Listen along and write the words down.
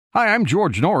Hi, I'm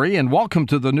George Norrie, and welcome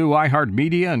to the new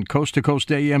iHeartMedia and Coast to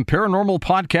Coast AM Paranormal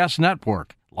Podcast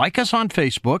Network. Like us on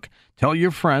Facebook, tell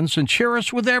your friends, and share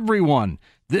us with everyone.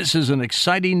 This is an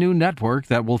exciting new network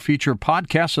that will feature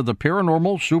podcasts of the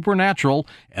paranormal, supernatural,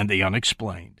 and the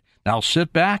unexplained. Now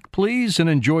sit back, please, and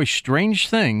enjoy Strange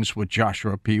Things with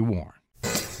Joshua P. Warren.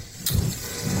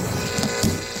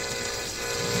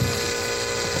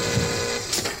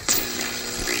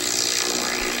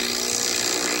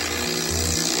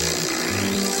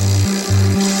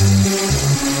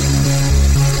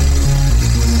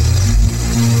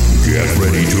 Get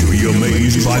ready to be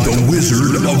amazed by the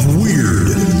Wizard of Weird.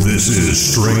 This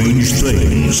is Strange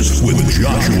Things with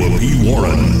Joshua P.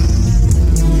 Warren.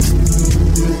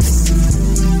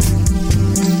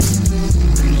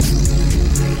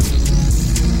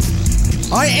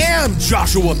 I am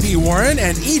Joshua P. Warren,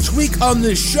 and each week on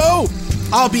this show,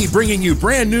 I'll be bringing you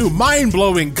brand new,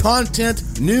 mind-blowing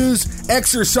content, news,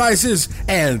 exercises,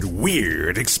 and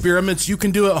weird experiments you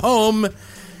can do at home,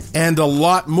 and a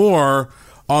lot more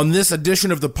on this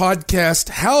edition of the podcast,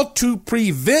 How to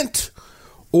Prevent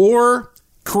or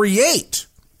Create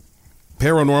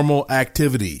Paranormal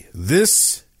Activity.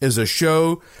 This is a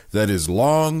show that is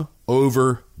long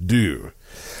overdue,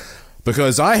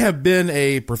 because I have been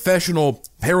a professional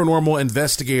paranormal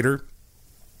investigator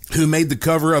who made the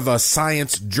cover of a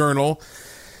science journal,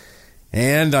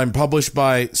 and I'm published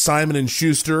by Simon &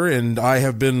 Schuster, and I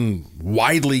have been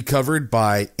widely covered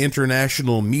by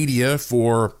international media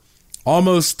for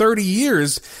almost 30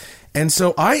 years. And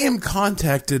so I am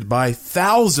contacted by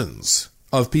thousands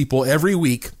of people every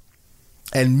week,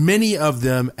 and many of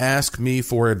them ask me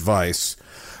for advice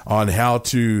on how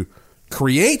to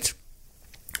create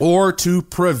or to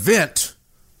prevent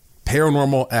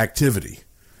paranormal activity.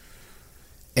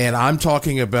 And I'm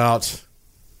talking about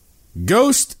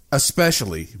ghosts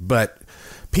especially, but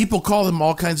people call them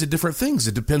all kinds of different things.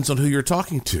 It depends on who you're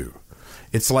talking to.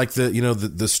 It's like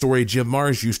the story Jim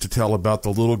Marrs used to tell about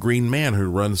the little green man who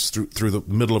runs through the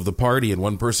middle of the party, and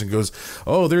one person goes,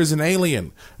 "Oh, there's an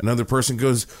alien." Another person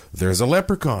goes, "There's a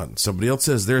leprechaun." Somebody else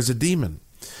says, "There's a demon."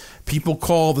 People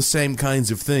call the same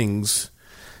kinds of things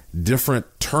different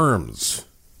terms.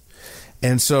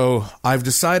 And so I've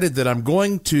decided that I'm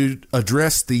going to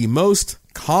address the most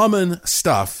common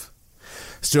stuff,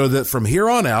 so that from here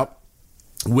on out,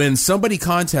 when somebody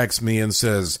contacts me and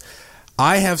says,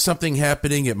 "I have something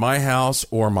happening at my house,"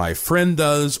 or "my friend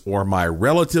does," or "my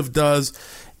relative does,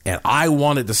 and I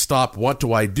want it to stop, what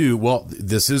do I do?" Well,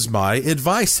 this is my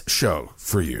advice show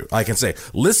for you. I can say,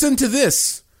 listen to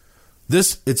this.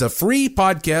 It's a free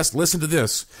podcast. Listen to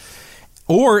this.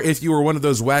 Or if you are one of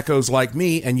those wackos like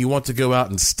me and you want to go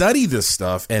out and study this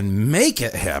stuff and make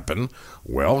it happen,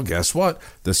 well, guess what?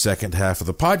 The second half of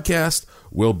the podcast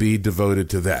will be devoted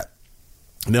to that.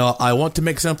 Now, I want to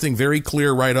make something very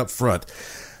clear right up front.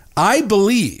 I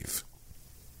believe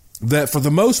that for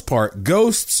the most part,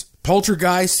 ghosts,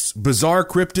 poltergeists, bizarre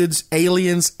cryptids,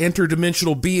 aliens,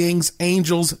 interdimensional beings,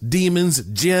 angels, demons,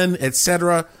 jinn,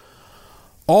 etc.,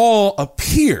 all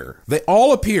appear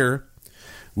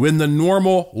when the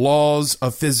normal laws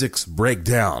of physics break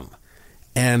down.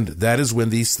 And that is when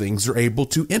these things are able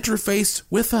to interface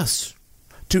with us,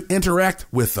 to interact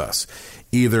with us,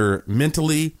 either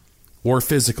mentally or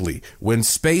physically, when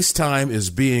space-time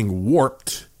is being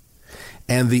warped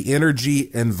and the energy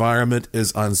environment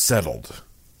is unsettled.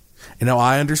 And now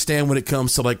I understand when it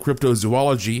comes to like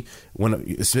cryptozoology,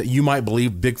 when you might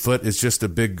believe Bigfoot is just a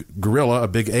big gorilla, a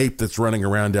big ape that's running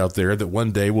around out there that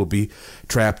one day will be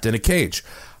trapped in a cage.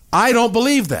 I don't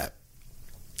believe that.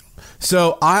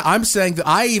 So I'm saying that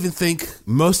I even think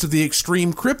most of the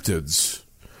extreme cryptids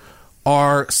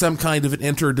are some kind of an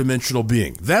interdimensional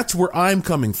being. That's where I'm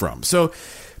coming from. So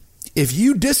if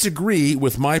you disagree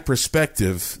with my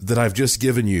perspective that I've just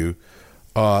given you,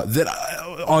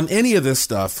 on any of this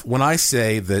stuff, when I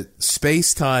say that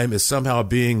space-time is somehow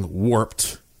being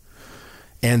warped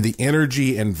and the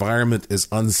energy environment is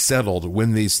unsettled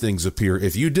when these things appear,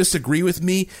 if you disagree with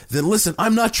me, then listen,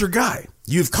 I'm not your guy.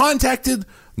 You've contacted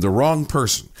the wrong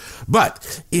person.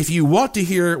 But if you want to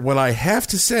hear what I have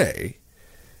to say,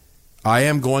 I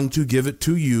am going to give it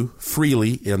to you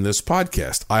freely in this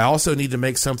podcast. I also need to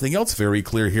make something else very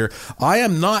clear here. I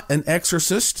am not an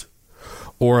exorcist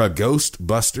or a ghost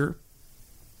buster.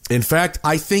 In fact,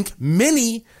 I think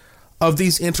many of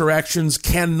these interactions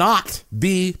cannot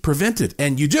be prevented,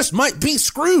 and you just might be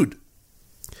screwed.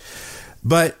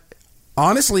 But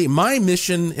honestly, my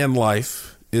mission in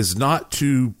life is not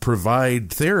to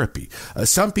provide therapy.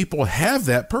 Some people have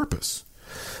that purpose.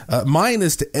 Mine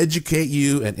is to educate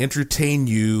you and entertain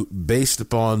you based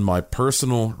upon my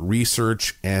personal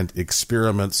research and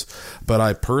experiments, but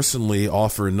I personally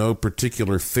offer no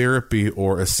particular therapy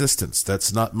or assistance.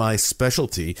 That's not my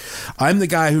specialty. I'm the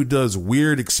guy who does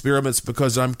weird experiments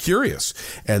because I'm curious,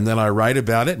 and then I write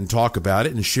about it and talk about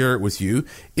it and share it with you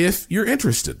if you're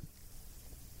interested.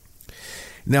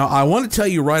 Now, I want to tell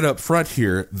you right up front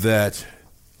here that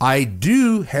I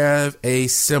do have a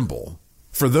symbol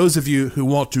for those of you who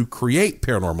want to create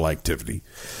paranormal activity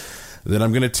that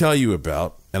I'm going to tell you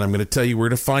about, and I'm going to tell you where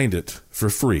to find it for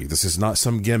free. This is not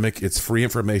some gimmick. It's free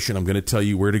information. I'm going to tell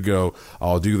you where to go.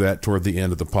 I'll do that toward the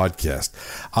end of the podcast.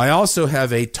 I also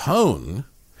have a tone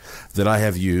that I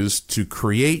have used to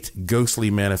create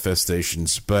ghostly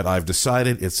manifestations, but I've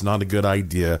decided it's not a good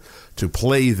idea to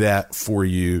play that for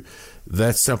you.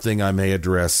 That's something I may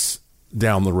address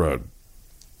down the road.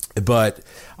 But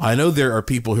I know there are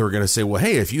people who are going to say, well,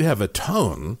 hey, if you have a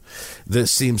tone that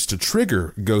seems to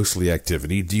trigger ghostly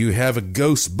activity, do you have a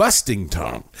ghost busting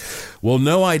tone? Well,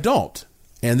 no, I don't.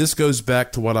 And this goes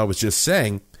back to what I was just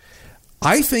saying.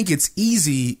 I think it's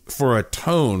easy for a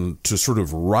tone to sort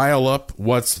of rile up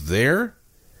what's there.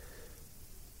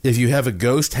 If you have a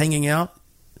ghost hanging out,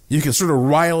 you can sort of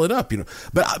rile it up,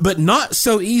 but not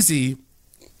so easy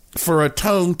for a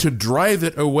tone to drive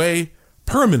it away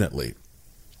permanently.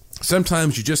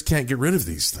 Sometimes you just can't get rid of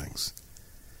these things.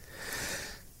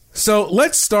 So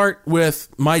let's start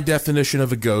with my definition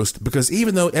of a ghost, because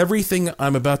even though everything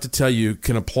I'm about to tell you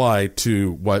can apply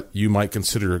to what you might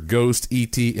consider a ghost,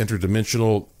 ET,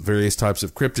 interdimensional, various types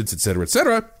of cryptids,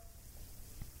 etc.,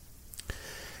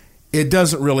 it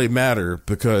doesn't really matter,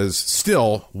 because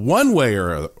still, one way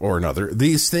or another,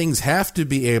 these things have to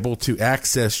be able to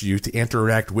access you, to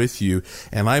interact with you,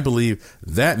 and I believe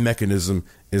that mechanism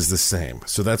is the same.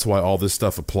 So that's why all this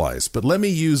stuff applies. But let me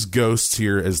use ghosts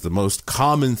here as the most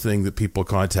common thing that people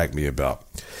contact me about.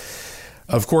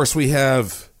 Of course, we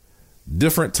have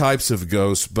different types of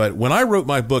ghosts, but when I wrote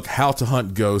my book, How to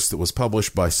Hunt Ghosts, that was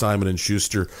published by Simon &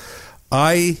 Schuster,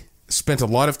 I spent a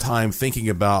lot of time thinking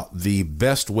about the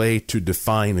best way to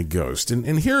define a ghost.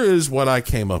 And here is what I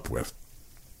came up with.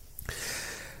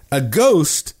 A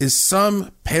ghost is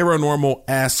some paranormal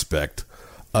aspect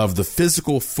of the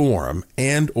physical form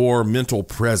and or mental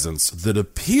presence that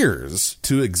appears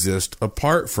to exist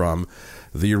apart from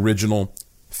the original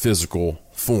physical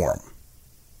form.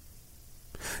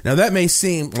 Now, that may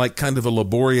seem like kind of a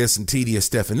laborious and tedious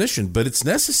definition, but it's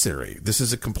necessary. This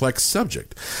is a complex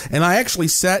subject. And I actually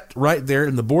sat right there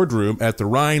in the boardroom at the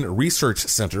Rhine Research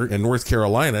Center in North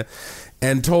Carolina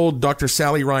and told Dr.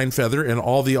 Sally Rhine-Feather and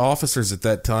all the officers at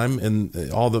that time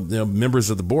and all the members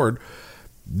of the board,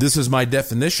 this is my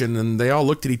definition. And they all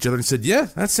looked at each other and said, yeah,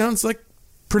 that sounds like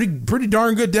pretty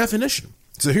darn good definition.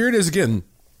 So here it is again.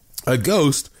 A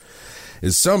ghost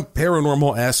is some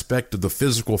paranormal aspect of the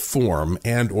physical form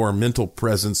and or mental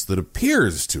presence that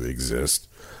appears to exist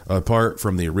apart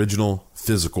from the original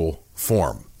physical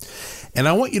form. And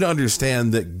I want you to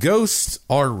understand that ghosts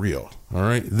are real, all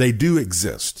right? They do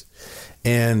exist.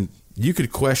 And you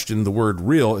could question the word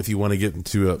real if you want to get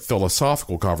into a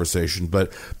philosophical conversation,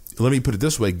 but let me put it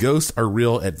this way. Ghosts are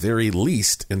real at very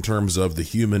least in terms of the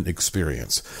human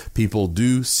experience. People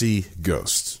do see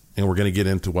ghosts. And we're going to get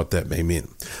into what that may mean.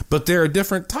 But there are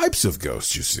different types of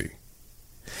ghosts, you see.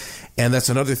 And that's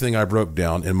another thing I broke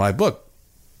down in my book.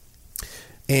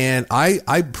 And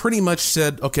I pretty much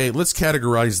said, okay, let's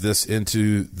categorize this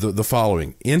into the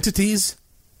following. Entities,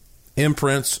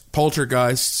 imprints,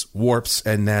 poltergeists, warps,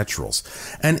 and naturals.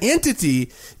 An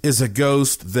entity is a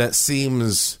ghost that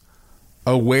seems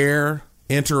aware,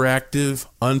 interactive,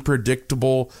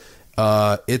 unpredictable.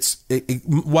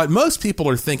 What most people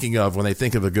are thinking of when they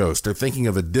think of a ghost. They're thinking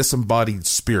of a disembodied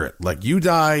spirit. Like you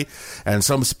die and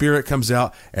some spirit comes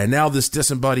out and now this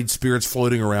disembodied spirit's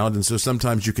floating around, and so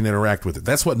sometimes you can interact with it.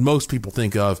 That's what most people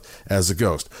think of as a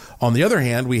ghost. On the other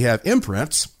hand, we have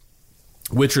imprints,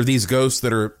 which are these ghosts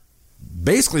that are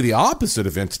basically the opposite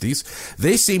of entities.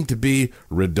 They seem to be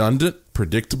redundant,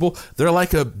 predictable. They're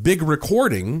like a big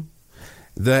recording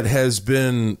that has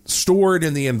been stored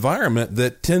in the environment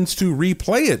that tends to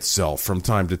replay itself from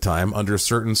time to time under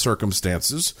certain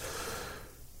circumstances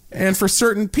and for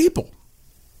certain people.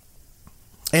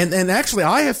 And actually,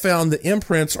 I have found that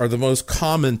imprints are the most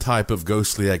common type of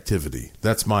ghostly activity.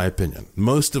 That's my opinion.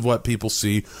 Most of what people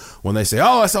see when they say,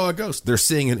 oh, I saw a ghost, they're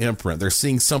seeing an imprint. They're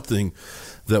seeing something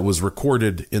that was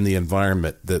recorded in the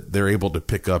environment that they're able to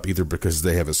pick up either because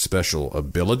they have a special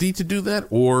ability to do that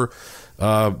or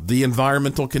the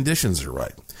environmental conditions are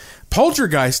right.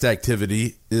 Poltergeist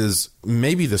activity is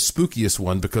maybe the spookiest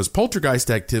one, because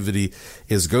poltergeist activity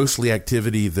is ghostly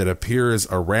activity that appears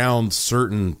around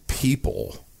certain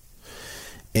people.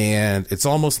 And it's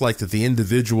almost like that the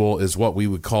individual is what we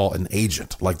would call an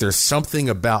agent. Like there's something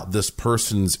about this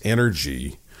person's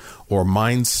energy or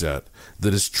mindset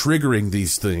that is triggering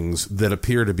these things that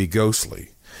appear to be ghostly.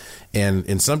 And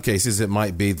in some cases, it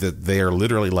might be that they are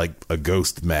literally like a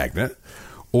ghost magnet,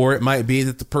 or it might be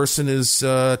that the person is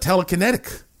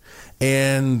telekinetic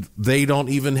and they don't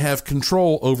even have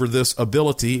control over this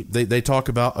ability. They talk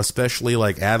about, especially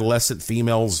like adolescent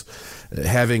females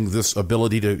having this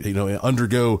ability to,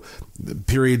 undergo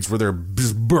periods where they're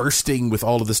just bursting with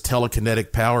all of this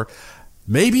telekinetic power.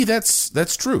 Maybe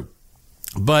that's true.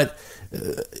 But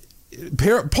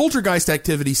poltergeist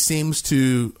activity seems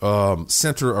to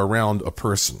center around a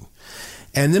person.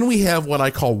 And then we have what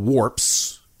I call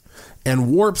warps.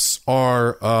 And warps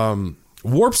are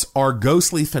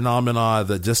ghostly phenomena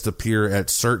that just appear at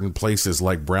certain places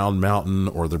like Brown Mountain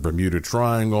or the Bermuda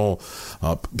Triangle,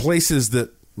 places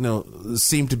that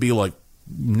seem to be like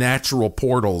natural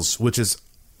portals, which is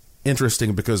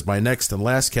interesting because my next and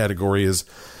last category is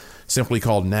simply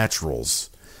called naturals.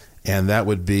 And that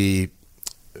would be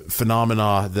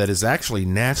phenomena that is actually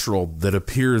natural that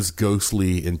appears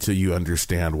ghostly until you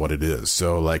understand what it is.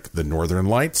 So like the Northern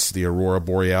Lights, the Aurora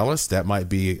Borealis, that might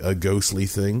be a ghostly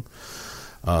thing.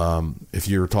 If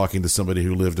you're talking to somebody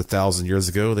who lived 1,000 years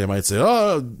ago, they might say,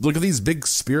 oh, look at these big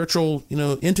spiritual,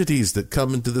 entities that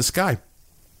come into the sky.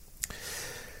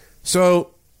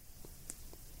 So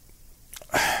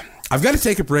I've got to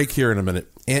take a break here in a minute.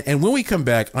 And when we come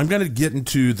back, I'm going to get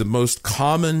into the most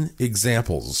common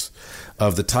examples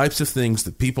of the types of things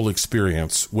that people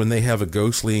experience when they have a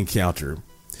ghostly encounter,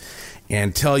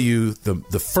 and tell you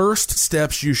the first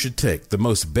steps you should take, the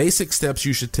most basic steps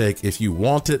you should take if you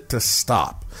want it to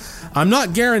stop. I'm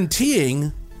not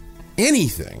guaranteeing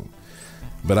anything,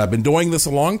 but I've been doing this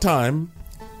a long time,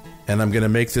 and I'm going to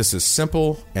make this as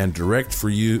simple and direct for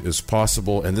you as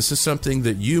possible. And this is something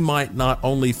that you might not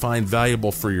only find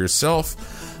valuable for yourself,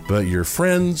 but your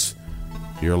friends,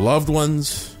 your loved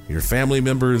ones, your family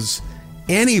members,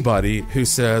 anybody who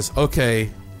says, okay,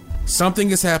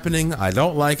 something is happening, I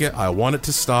don't like it, I want it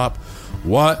to stop.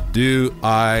 What do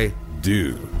I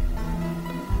do?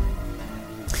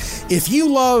 If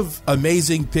you love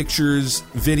amazing pictures,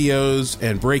 videos,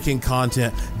 and breaking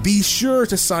content, be sure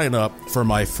to sign up for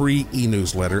my free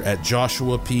e-newsletter at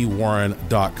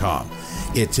joshuapwarren.com.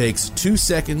 It takes 2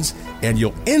 seconds, and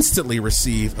you'll instantly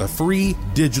receive a free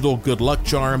digital good luck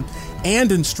charm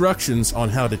and instructions on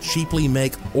how to cheaply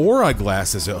make aura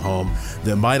glasses at home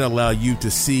that might allow you to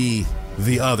see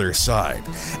the other side.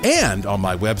 And on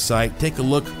my website, take a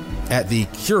look at the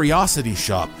Curiosity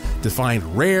Shop to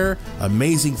find rare,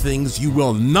 amazing things you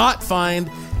will not find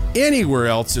anywhere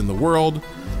else in the world.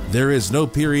 There is no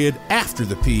period after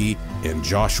the P in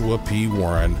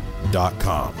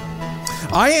joshuapwarren.com.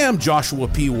 I am Joshua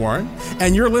P. Warren,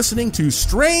 and you're listening to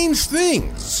Strange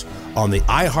Things on the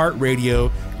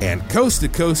iHeartRadio and Coast to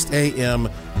Coast AM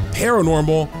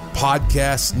Paranormal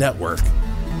Podcast Network.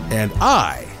 And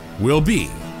I will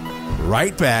be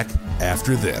right back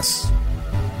after this.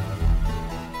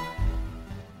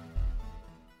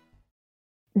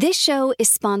 This show is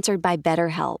sponsored by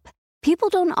BetterHelp. People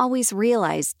don't always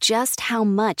realize just how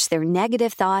much their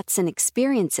negative thoughts and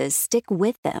experiences stick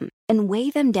with them and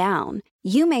weigh them down.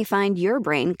 You may find your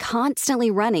brain constantly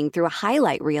running through a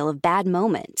highlight reel of bad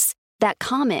moments. That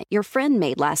comment your friend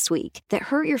made last week that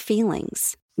hurt your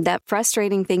feelings. That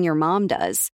frustrating thing your mom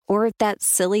does. Or that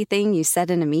silly thing you said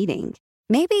in a meeting.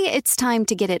 Maybe it's time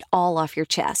to get it all off your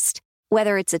chest.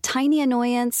 Whether it's a tiny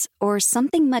annoyance or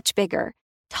something much bigger,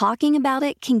 talking about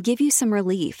it can give you some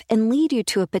relief and lead you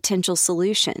to a potential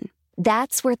solution.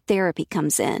 That's where therapy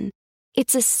comes in.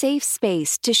 It's a safe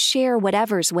space to share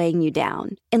whatever's weighing you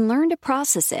down and learn to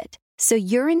process it so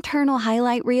your internal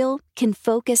highlight reel can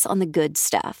focus on the good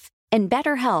stuff. And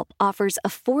BetterHelp offers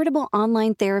affordable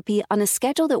online therapy on a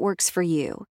schedule that works for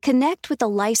you. Connect with a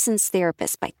licensed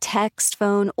therapist by text,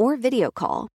 phone, or video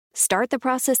call. Start the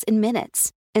process in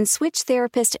minutes and switch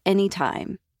therapist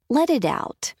anytime. Let it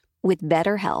out with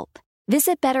BetterHelp.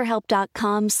 Visit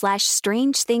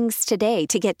BetterHelp.com/strangethings today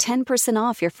to get 10%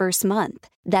 off your first month.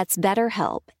 That's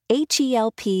BetterHelp,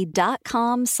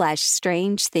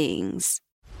 HELP.com/strangethings.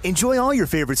 Enjoy all your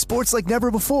favorite sports like never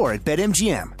before at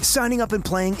BetMGM. Signing up and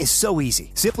playing is so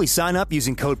easy. Simply sign up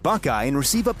using code Buckeye and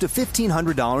receive up to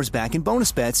 $1,500 back in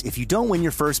bonus bets if you don't win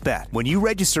your first bet. When you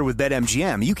register with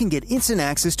BetMGM, you can get instant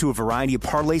access to a variety of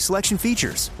parlay selection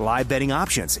features, live betting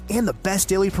options, and the best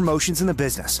daily promotions in the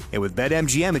business. And with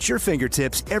BetMGM at your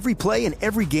fingertips, every play and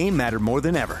every game matter more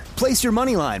than ever. Place your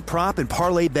moneyline, prop, and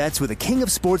parlay bets with the king of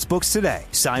sportsbooks today.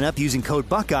 Sign up using code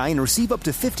Buckeye and receive up to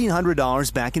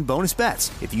 $1,500 back in bonus bets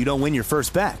if you don't win your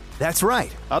first bet. That's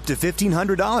right, up to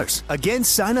 $1,500. Again,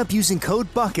 sign up using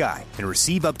code Buckeye and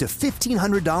receive up to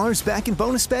 $1,500 back in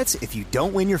bonus bets if you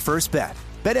don't win your first bet.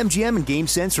 BetMGM and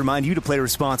GameSense remind you to play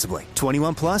responsibly.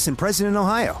 21 plus and present in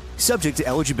Ohio. Subject to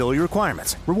eligibility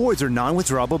requirements. Rewards are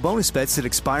non-withdrawable bonus bets that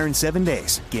expire in 7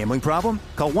 days. Gambling problem?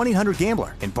 Call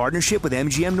 1-800-GAMBLER in partnership with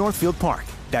MGM Northfield Park.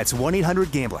 That's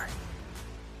 1-800-GAMBLER.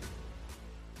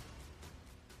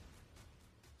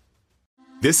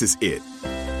 This is it.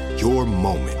 Your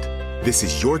moment. This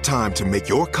is your time to make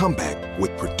your comeback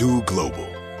with Purdue Global.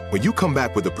 When you come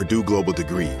back with a Purdue Global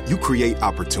degree, you create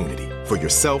opportunity for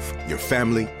yourself, your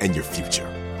family, and your future.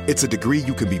 It's a degree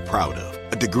you can be proud of,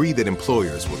 a degree that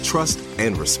employers will trust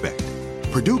and respect.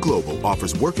 Purdue Global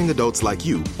offers working adults like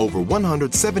you over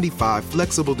 175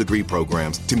 flexible degree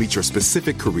programs to meet your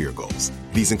specific career goals.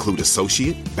 These include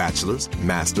associate, bachelor's,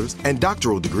 master's, and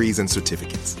doctoral degrees and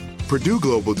certificates. Purdue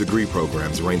Global degree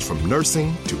programs range from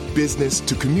nursing to business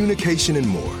to communication and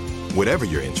more. Whatever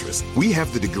your interest, we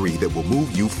have the degree that will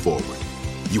move you forward.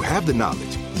 You have the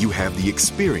knowledge, you have the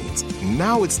experience.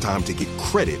 Now it's time to get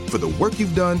credit for the work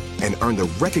you've done and earn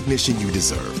the recognition you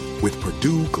deserve with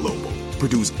Purdue Global,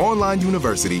 Purdue's online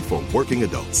university for working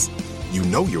adults. You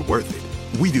know you're worth it.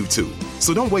 We do too.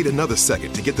 So don't wait another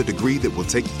second to get the degree that will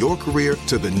take your career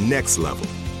to the next level.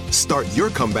 Start your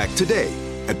comeback today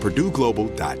at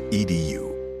purdueglobal.edu.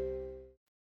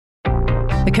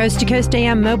 The Coast to Coast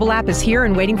AM mobile app is here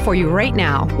and waiting for you right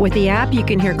now. With the app, you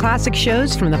can hear classic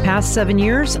shows from the past 7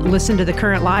 years, listen to the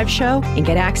current live show, and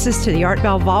get access to the Art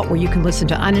Bell Vault where you can listen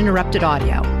to uninterrupted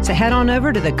audio. So head on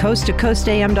over to the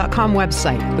coasttocoastam.com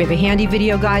website. We have a handy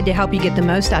video guide to help you get the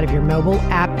most out of your mobile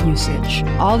app usage.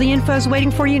 All the info is waiting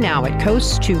for you now at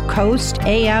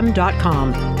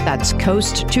coasttocoastam.com. That's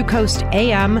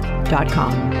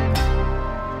coasttocoastam.com.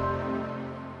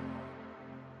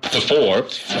 Before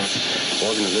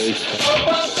organization.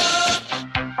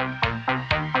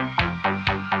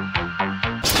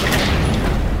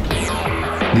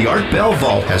 The Art Bell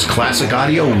Vault has classic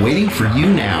audio waiting for you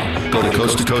now. Go to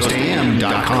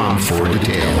coasttocoastam.com for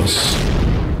details.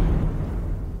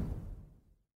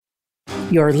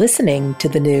 You're listening to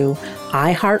the new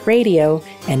iHeartRadio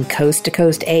and Coast to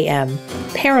Coast AM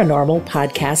Paranormal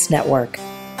Podcast Network.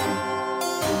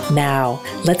 Now,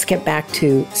 let's get back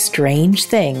to Strange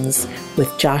Things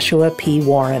with Joshua P.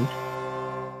 Warren.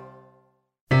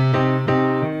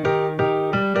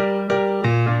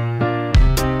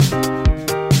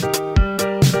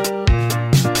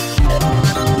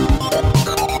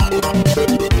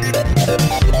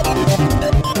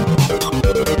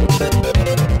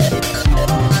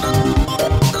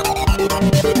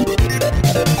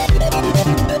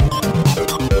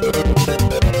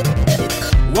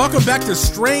 Welcome back to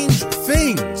Strange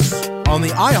Things on the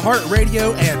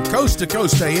iHeartRadio and Coast to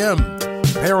Coast AM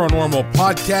Paranormal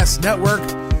Podcast Network.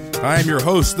 I'm your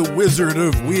host, the Wizard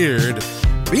of Weird,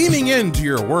 beaming into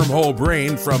your wormhole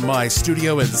brain from my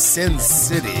studio in Sin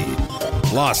City,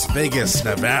 Las Vegas,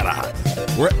 Nevada,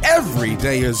 where every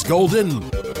day is golden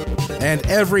and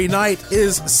every night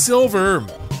is silver.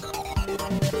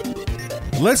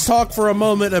 Let's talk for a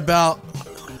moment about,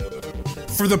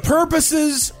 for the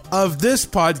purposes of this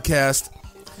podcast,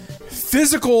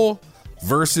 physical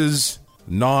versus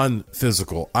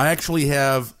non-physical. I actually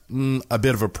have a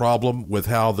bit of a problem with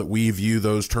how that we view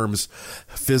those terms,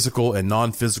 physical and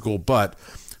non-physical, but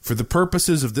for the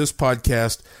purposes of this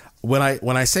podcast, when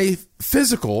I say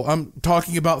physical, I'm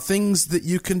talking about things that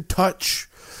you can touch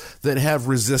that have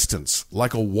resistance,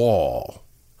 like a wall.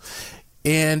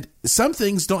 And some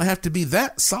things don't have to be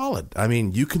that solid. I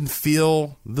mean, you can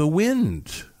feel the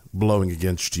wind blowing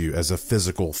against you as a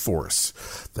physical force.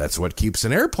 That's what keeps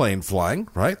an airplane flying,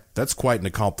 right? That's quite an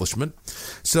accomplishment.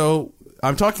 So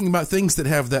I'm talking about things that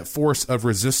have that force of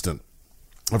resistance.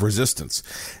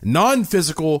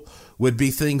 Non-physical would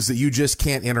be things that you just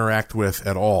can't interact with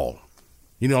at all.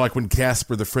 You know, like when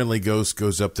Casper the Friendly Ghost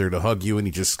goes up there to hug you and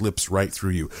he just slips right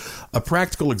through you. A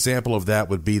practical example of that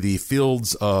would be the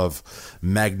fields of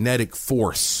magnetic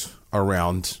force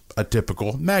around a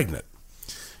typical magnet.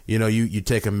 You know, you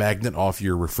take a magnet off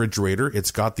your refrigerator.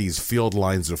 It's got these field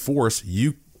lines of force.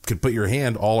 You could put your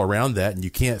hand all around that and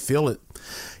you can't feel it.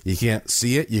 You can't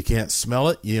see it. You can't smell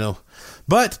it,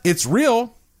 but it's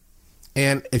real.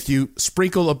 And if you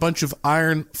sprinkle a bunch of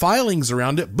iron filings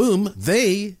around it, boom,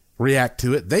 they react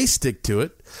to it. They stick to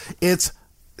it. It's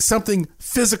something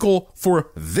physical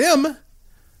for them,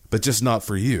 but just not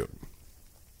for you.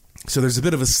 So there's a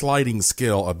bit of a sliding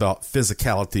scale about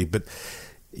physicality, but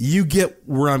you get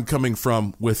where I'm coming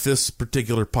from with this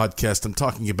particular podcast. I'm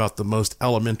talking about the most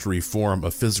elementary form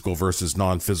of physical versus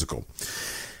non-physical.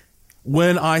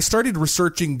 When I started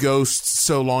researching ghosts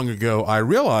so long ago, I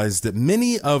realized that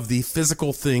many of the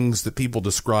physical things that people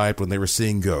described when they were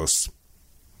seeing ghosts,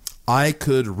 I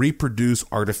could reproduce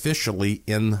artificially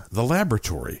in the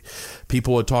laboratory.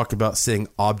 People would talk about seeing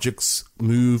objects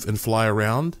move and fly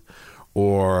around,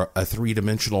 or a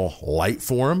three-dimensional light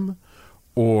form,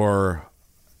 or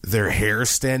their hair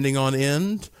standing on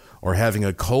end, or having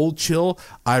a cold chill.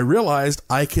 I realized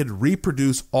I could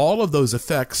reproduce all of those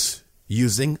effects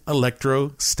using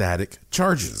electrostatic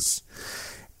charges.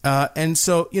 And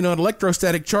so, an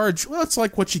electrostatic charge, well, it's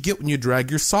like what you get when you drag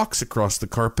your socks across the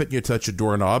carpet and you touch a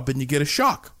doorknob and you get a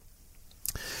shock.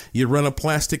 You run a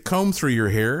plastic comb through your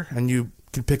hair and you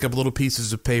can pick up little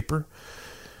pieces of paper.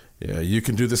 You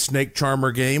can do the snake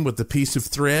charmer game with the piece of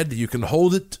thread. You can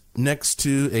hold it next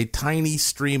to a tiny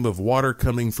stream of water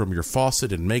coming from your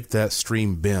faucet and make that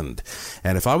stream bend.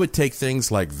 And if I would take things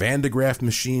like Van de Graaff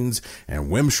machines and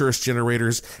Wimshurst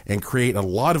generators and create a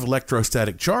lot of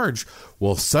electrostatic charge,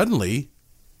 well, suddenly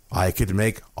I could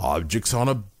make objects on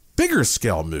a bigger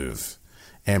scale move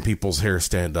and people's hair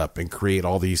stand up and create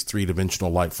all these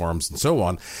three-dimensional light forms and so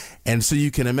on. And so you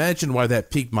can imagine why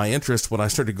that piqued my interest when I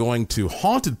started going to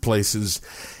haunted places,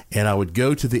 and I would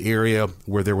go to the area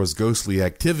where there was ghostly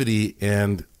activity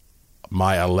and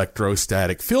my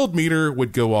electrostatic field meter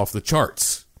would go off the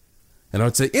charts. And I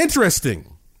would say,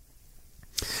 interesting.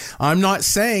 I'm not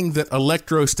saying that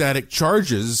electrostatic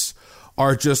charges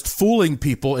are just fooling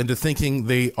people into thinking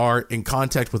they are in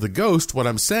contact with a ghost. What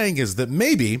I'm saying is that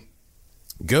maybe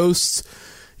ghosts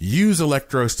use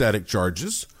electrostatic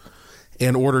charges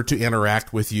in order to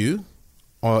interact with you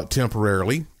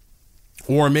temporarily.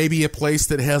 Or maybe a place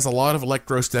that has a lot of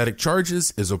electrostatic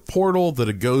charges is a portal that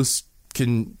a ghost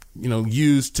can,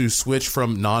 use to switch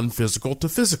from non-physical to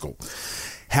physical.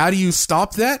 How do you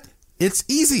stop that? It's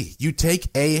easy. You take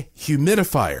a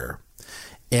humidifier.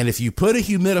 And if you put a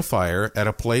humidifier at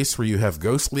a place where you have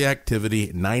ghostly activity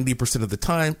 90% of the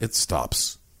time, it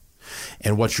stops.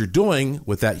 And what you're doing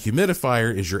with that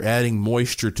humidifier is you're adding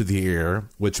moisture to the air,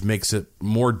 which makes it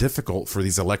more difficult for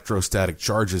these electrostatic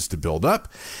charges to build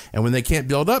up. And when they can't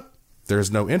build up,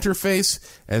 there's no interface.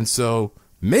 And so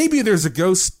maybe there's a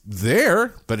ghost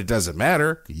there, but it doesn't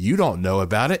matter. You don't know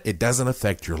about it. It doesn't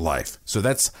affect your life. So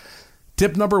that's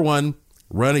tip number 1,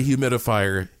 run a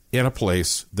humidifier in a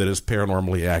place that is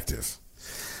paranormally active.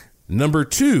 Number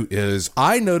 2 is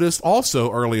I noticed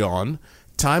also early on,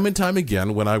 time and time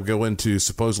again, when I go into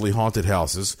supposedly haunted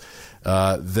houses,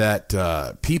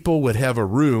 that people would have a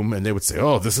room and they would say,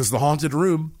 oh, this is the haunted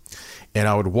room. And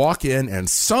I would walk in and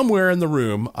somewhere in the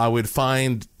room, I would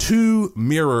find 2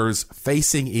 mirrors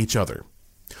facing each other,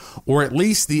 or at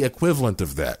least the equivalent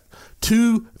of that.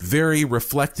 2 very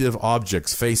reflective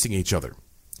objects facing each other.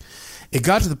 It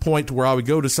got to the point where I would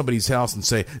go to somebody's house and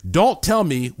say, don't tell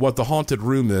me what the haunted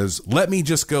room is. Let me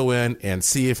just go in and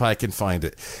see if I can find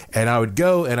it. And I would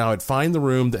go and I would find the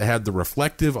room that had the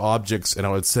reflective objects. And I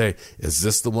would say, is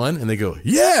this the one? And they go,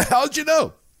 yeah, how'd you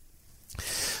know?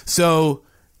 So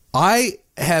I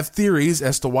have theories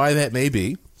as to why that may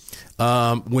be.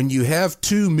 When you have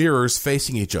 2 mirrors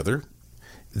facing each other,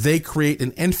 they create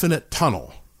an infinite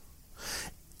tunnel.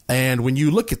 And when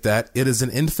you look at that, it is an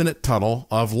infinite tunnel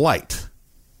of light,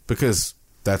 because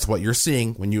that's what you're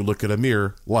seeing when you look at a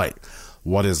mirror, light.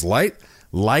 What is light?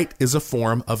 Light is a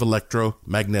form of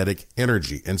electromagnetic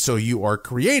energy. And so you are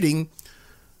creating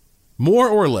more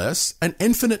or less an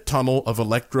infinite tunnel of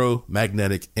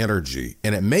electromagnetic energy.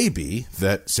 And it may be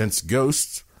that since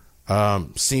ghosts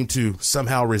seem to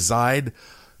somehow reside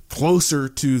closer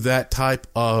to that type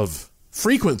of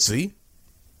frequency,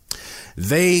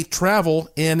 they travel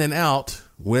in and out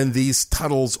when these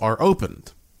tunnels are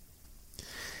opened.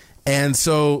 And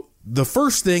so the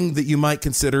first thing that you might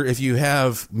consider if you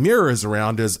have mirrors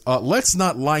around is, let's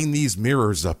not line these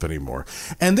mirrors up anymore.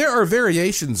 And there are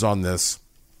variations on this,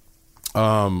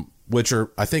 which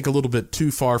are, I think, a little bit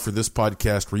too far for this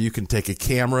podcast, where you can take a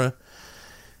camera,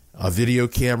 a video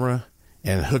camera,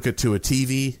 and hook it to a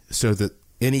TV so that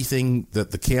anything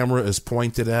that the camera is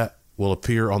pointed at will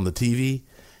appear on the TV.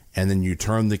 And then you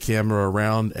turn the camera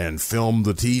around and film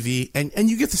the TV, and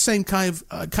you get the same kind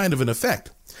of an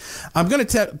effect. I'm going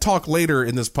to talk later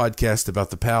in this podcast about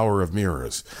the power of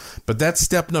mirrors, but that's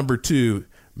step number 2.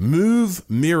 Move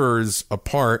mirrors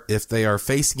apart if they are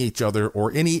facing each other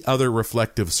or any other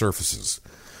reflective surfaces.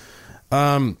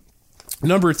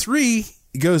 Number 3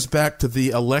 goes back to the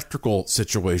electrical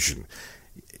situation.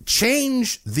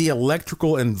 Change the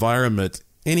electrical environment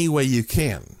any way you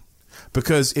can.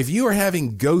 Because if you are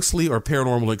having ghostly or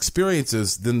paranormal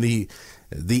experiences, then the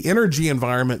energy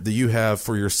environment that you have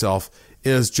for yourself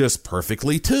is just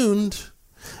perfectly tuned.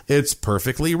 It's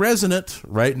perfectly resonant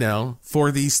right now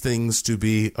for these things to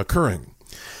be occurring.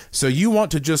 So you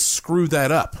want to just screw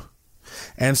that up.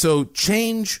 And so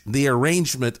change the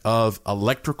arrangement of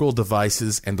electrical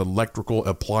devices and electrical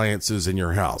appliances in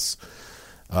your house.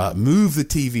 Move the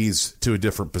TVs to a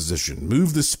different position.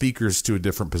 Move the speakers to a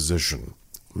different position.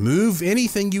 Move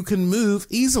anything you can move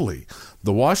easily.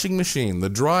 The washing machine, the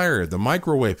dryer, the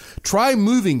microwave. Try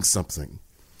moving something,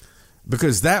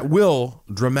 because that will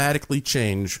dramatically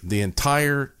change the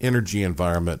entire energy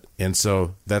environment. And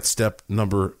so that's step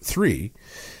number 3.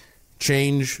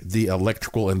 Change the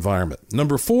electrical environment.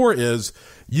 Number 4 is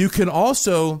you can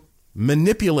also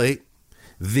manipulate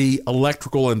the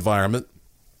electrical environment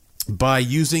by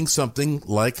using something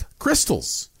like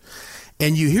crystals.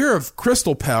 And you hear of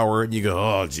crystal power and you go,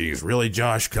 oh, geez, really,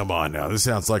 Josh? Come on now. This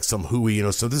sounds like some hooey,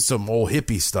 so this is some old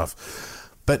hippie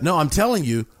stuff. But no, I'm telling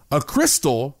you, a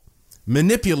crystal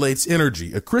manipulates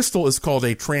energy. A crystal is called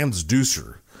a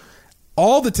transducer.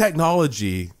 All the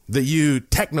technology that you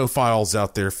technophiles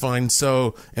out there find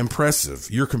so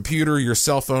impressive, your computer, your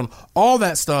cell phone, all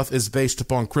that stuff is based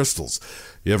upon crystals.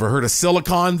 You ever heard of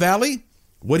Silicon Valley?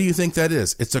 What do you think that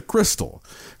is? It's a crystal.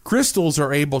 Crystals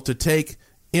are able to take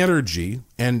energy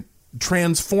and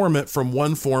transform it from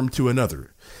one form to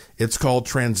another. It's called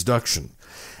transduction.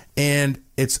 And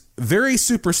it's very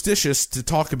superstitious to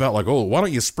talk about like, oh, why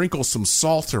don't you sprinkle some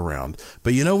salt around?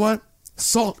 But you know what?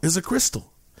 Salt is a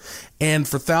crystal. And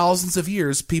for thousands of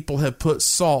years, people have put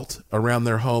salt around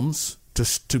their homes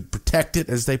to protect it,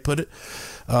 as they put it,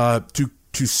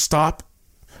 to stop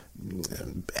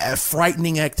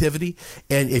frightening activity.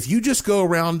 And if you just go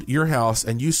around your house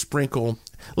and you sprinkle,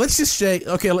 let's just say,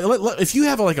 okay, if you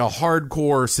have like a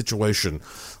hardcore situation,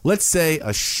 let's say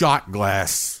a shot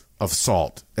glass of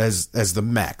salt as the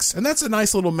max, and that's a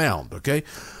nice little mound, okay?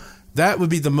 That would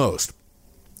be the most.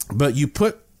 But you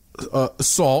put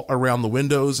salt around the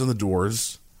windows and the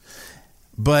doors.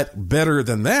 But better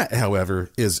than that,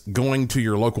 however, is going to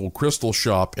your local crystal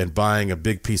shop and buying a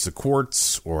big piece of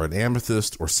quartz or an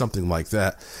amethyst or something like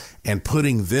that and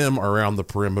putting them around the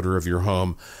perimeter of your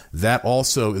home. That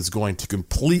also is going to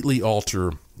completely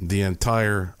alter the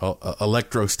entire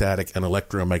electrostatic and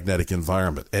electromagnetic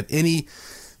environment. And any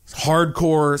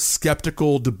hardcore,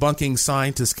 skeptical, debunking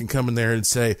scientist can come in there and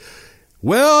say,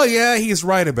 well, yeah, he's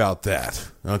right about that.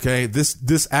 Okay,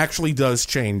 this actually does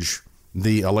change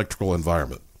the electrical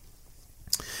environment,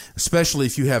 especially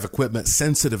if you have equipment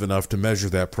sensitive enough to measure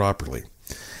that properly.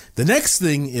 The next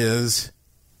thing is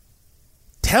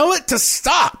tell it to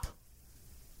stop.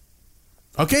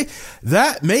 Okay,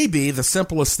 that may be the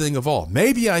simplest thing of all.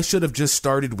 Maybe I should have just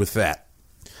started with that,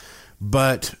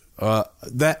 but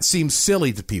that seems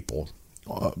silly to people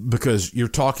because you're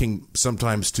talking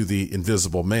sometimes to the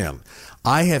invisible man.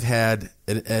 I have had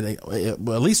at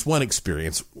least one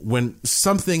experience when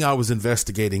something I was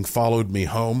investigating followed me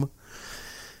home,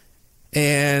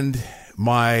 and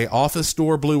my office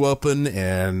door blew open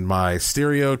and my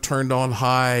stereo turned on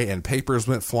high and papers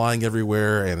went flying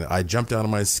everywhere, and I jumped out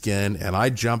of my skin and I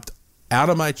jumped out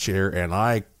of my chair and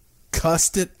I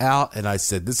cussed it out and I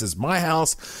said, this is my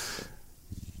house.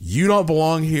 You don't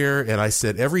belong here. And I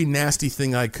said every nasty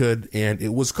thing I could, and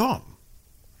it was gone.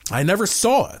 I never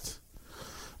saw it,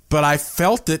 but I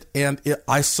felt it, and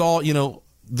I saw,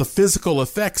 the physical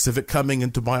effects of it coming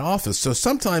into my office. So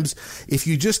sometimes if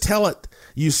you just tell it,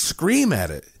 you scream at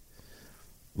it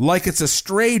like it's a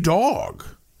stray dog,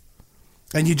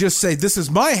 and you just say, this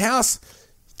is my house,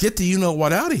 get the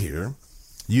you-know-what out of here,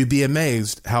 you'd be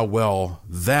amazed how well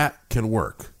that can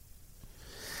work.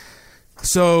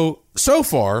 So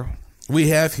far, we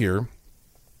have here,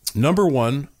 number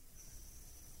 1,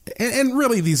 and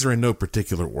really these are in no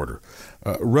particular order.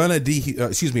 Run a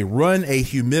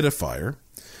humidifier.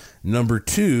 Number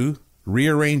 2,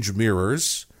 rearrange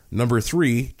mirrors. Number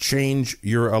 3, change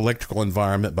your electrical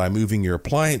environment by moving your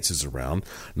appliances around.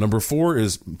 Number 4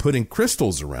 is putting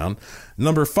crystals around.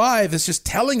 Number 5 is just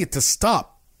telling it to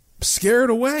stop. Scare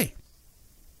it away.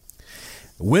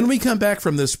 When we come back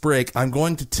from this break, I'm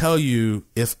going to tell you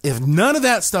if none of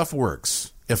that stuff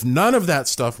works, I'm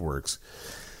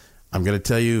going to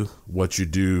tell you what you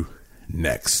do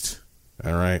next.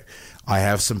 All right. I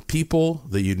have some people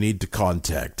that you need to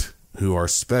contact who are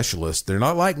specialists. They're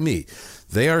not like me.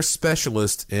 They are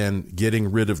specialists in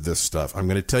getting rid of this stuff. I'm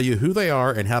going to tell you who they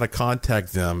are and how to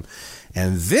contact them.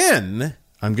 And then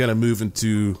I'm going to move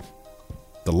into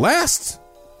the last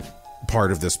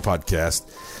part of this podcast.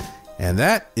 And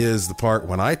that is the part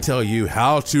when I tell you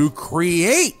how to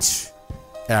create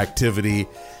activity.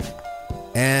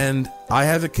 And I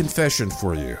have a confession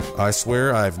for you. I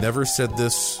swear I've never said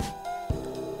this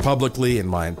publicly in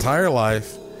my entire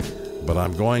life, but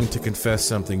I'm going to confess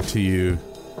something to you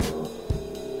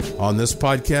on this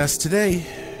podcast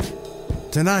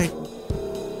tonight.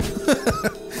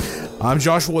 I'm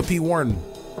Joshua P. Warren.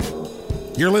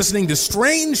 You're listening to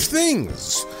Strange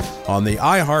Things on the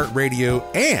iHeartRadio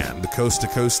and Coast to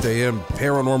Coast AM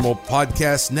Paranormal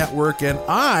Podcast Network, and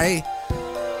I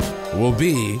will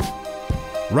be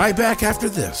right back after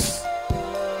this.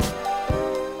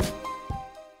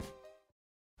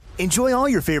 Enjoy all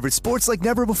your favorite sports like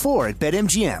never before at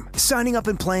BetMGM. Signing up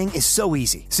and playing is so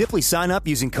easy. Simply sign up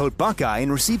using code Buckeye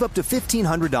and receive up to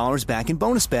 $1,500 back in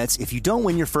bonus bets if you don't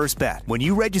win your first bet. When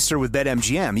you register with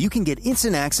BetMGM, you can get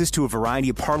instant access to a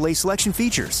variety of parlay selection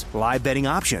features, live betting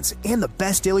options, and the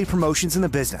best daily promotions in the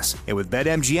business. And with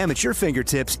BetMGM at your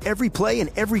fingertips, every play and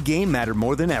every game matter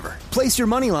more than ever. Place your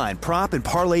moneyline, prop, and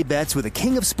parlay bets with the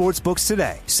king of sportsbooks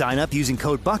today. Sign up using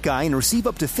code Buckeye and receive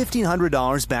up to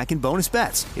 $1,500 back in bonus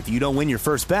bets if you don't win your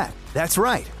first bet. That's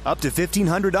right, up to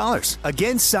 $1,500.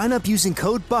 Again, sign up using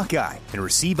code Buckeye and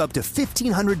receive up to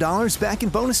 $1,500 back in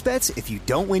bonus bets if you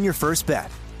don't win your first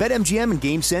bet. BetMGM and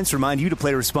GameSense remind you to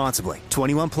play responsibly.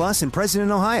 21 plus and present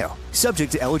in Ohio. Subject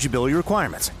to eligibility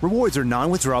requirements. Rewards are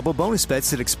non-withdrawable bonus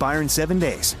bets that expire in 7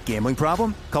 days. Gambling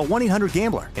problem? Call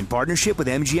 1-800-GAMBLER in partnership with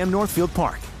MGM Northfield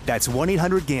Park. That's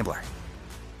 1-800-GAMBLER.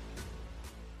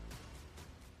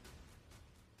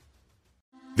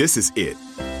 This is it.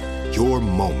 Your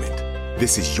moment.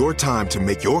 This is your time to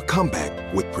make your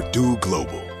comeback with Purdue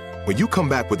Global. When you come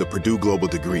back with a Purdue Global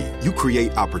degree, you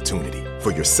create opportunity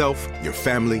for yourself, your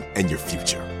family, and your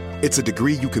future. It's a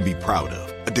degree you can be proud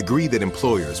of, a degree that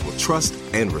employers will trust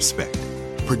and respect.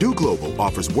 Purdue Global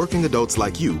offers working adults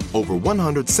like you over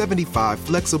 175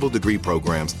 flexible degree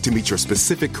programs to meet your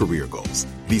specific career goals.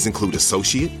 These include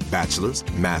associate, bachelor's,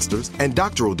 master's, and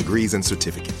doctoral degrees and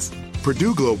certificates.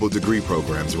 Purdue Global degree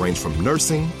programs range from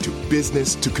nursing to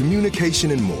business to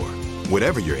communication and more.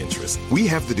 Whatever your interest, we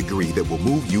have the degree that will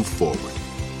move you forward.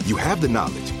 You have the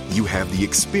knowledge, you have the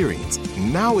experience.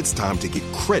 Now it's time to get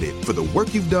credit for the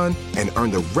work you've done and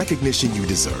earn the recognition you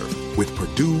deserve with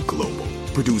Purdue Global,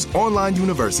 Purdue's online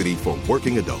university for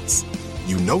working adults.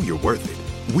 You know you're worth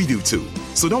it. We do too.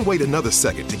 So don't wait another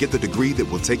second to get the degree that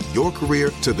will take your career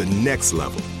to the next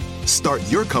level. Start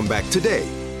your comeback today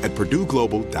at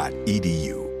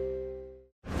purdueglobal.edu.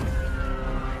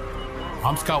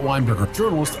 I'm Scott Weinberger,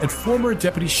 journalist and former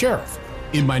deputy sheriff.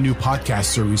 In my new podcast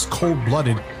series, Cold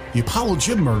Blooded, The Apollo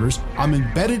Gym Murders, I'm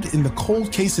embedded in the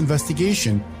cold case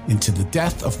investigation into the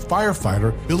death of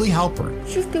firefighter Billy Halpern.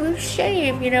 It's just a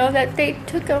shame, that they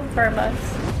took him from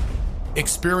us.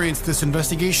 Experience this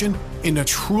investigation in a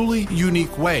truly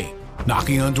unique way,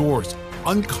 knocking on doors,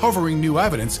 uncovering new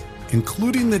evidence,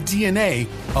 including the DNA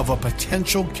of a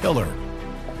potential killer.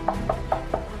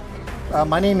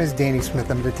 My name is Danny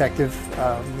Smith. I'm a detective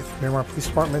with Miramar Police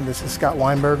Department. This is Scott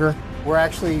Weinberger. We're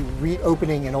actually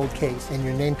reopening an old case, and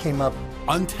your name came up.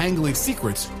 Untangling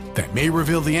secrets that may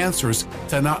reveal the answers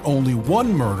to not only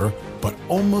one murder, but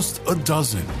almost a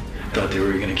dozen. I thought they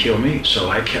were going to kill me, so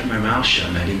I kept my mouth shut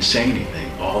and I didn't say anything.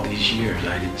 All these years,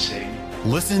 I didn't say anything.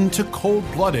 Listen to Cold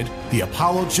Blooded, The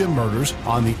Apollo Gym Murders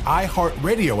on the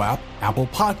iHeartRadio app, Apple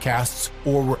Podcasts,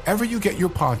 or wherever you get your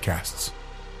podcasts.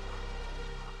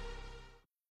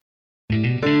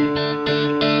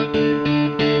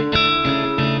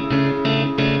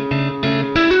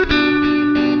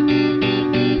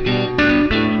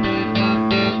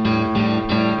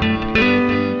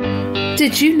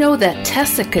 Did you know that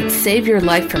tests that could save your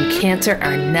life from cancer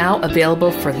are now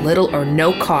available for little or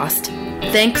no cost,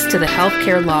 thanks to the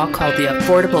healthcare law called the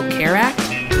Affordable Care Act?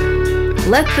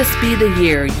 Let this be the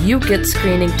year you get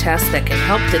screening tests that can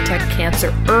help detect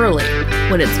cancer early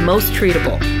when it's most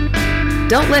treatable.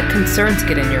 Don't let concerns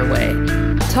get in your way.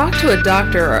 Talk to a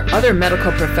doctor or other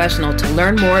medical professional to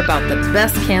learn more about the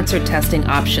best cancer testing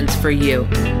options for you.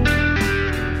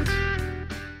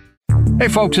 Hey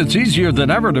folks, it's easier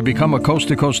than ever to become a Coast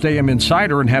to Coast AM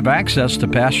insider and have access to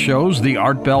past shows, the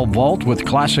Art Bell Vault with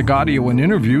classic audio and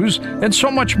interviews, and so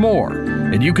much more.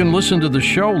 And you can listen to the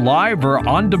show live or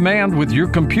on demand with your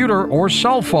computer or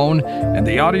cell phone, and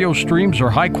the audio streams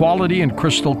are high quality and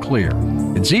crystal clear.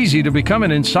 It's easy to become an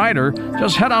insider.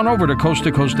 Just head on over to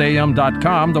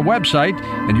coasttocoastam.com, the website,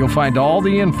 and you'll find all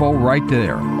the info right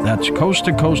there. That's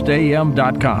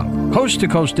coasttocoastam.com.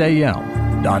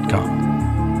 coasttocoastam.com.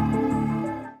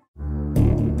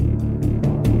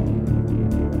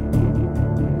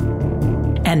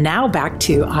 And now back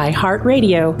to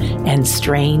iHeartRadio and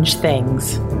Strange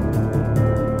Things.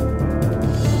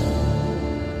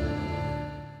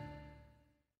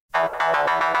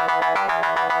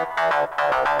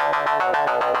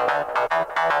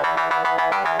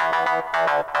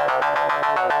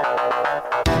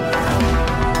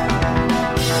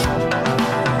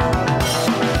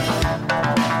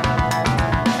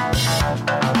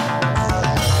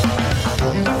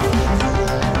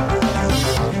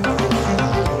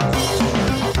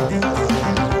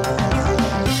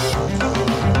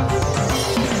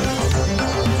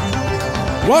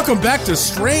 Welcome back to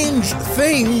Strange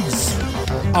Things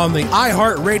on the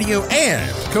iHeartRadio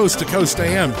and Coast to Coast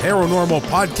AM Paranormal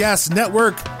Podcast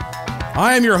Network.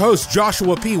 I am your host,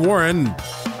 Joshua P. Warren,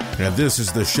 and this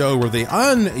is the show where the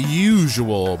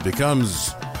unusual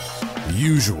becomes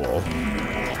usual.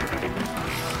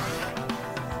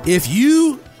 If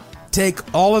you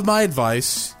take all of my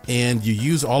advice and you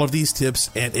use all of these tips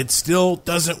and it still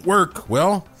doesn't work,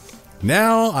 well,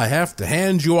 now I have to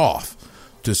hand you off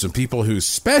to some people who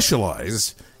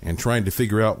specialize in trying to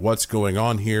figure out what's going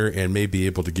on here and may be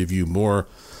able to give you more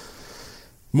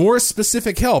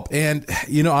specific help. And,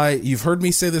 you know, you've heard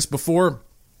me say this before.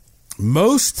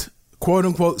 Most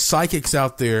quote-unquote psychics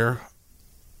out there,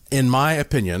 in my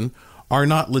opinion, are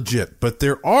not legit. But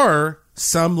there are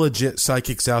some legit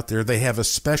psychics out there. They have a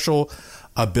special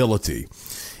ability.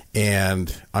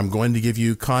 And I'm going to give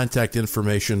you contact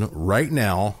information right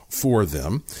now for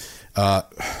them.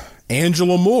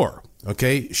 Angela Moore,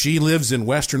 okay? She lives in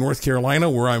Western North Carolina,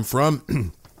 where I'm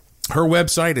from. Her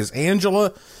website is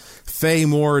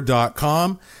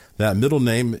AngelaFayMoore.com. That middle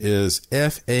name is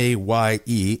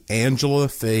F-A-Y-E,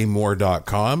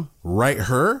 AngelaFayMoore.com. Write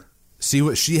her, see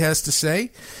what she has to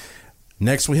say.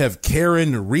 Next, we have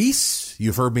Karen Reese.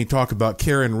 You've heard me talk about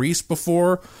Karen Reese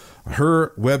before. Her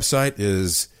website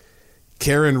is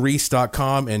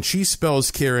KarenReese.com, and she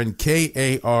spells Karen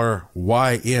K-A-R-Y-N.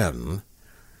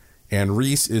 And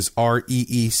Reese is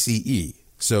R-E-E-C-E.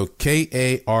 So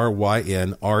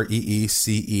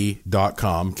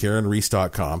KarenReese.com,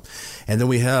 KarenReese.com. And then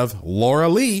we have Laura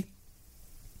Lee.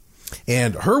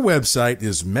 And her website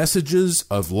is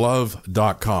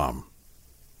messagesoflove.com.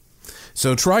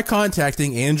 So try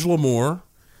contacting Angela Moore,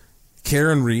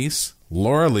 Karen Reese,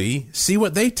 Laura Lee. See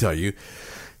what they tell you.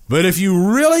 But if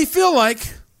you really feel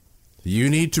like you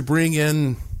need to bring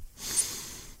in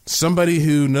somebody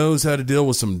who knows how to deal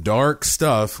with some dark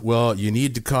stuff, well, you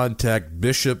need to contact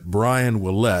Bishop Brian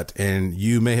Willett, and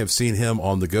you may have seen him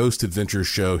on the Ghost Adventures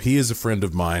show. He is a friend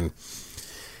of mine.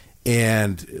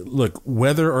 And look,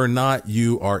 whether or not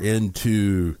you are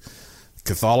into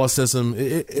Catholicism,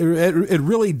 it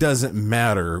really doesn't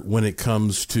matter when it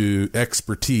comes to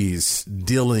expertise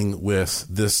dealing with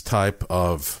this type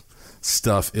of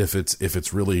stuff if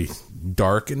it's really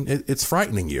dark and it's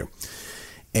frightening you.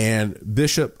 And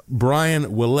Bishop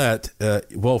Brian Willett,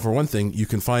 well, for one thing, you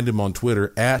can find him on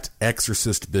Twitter at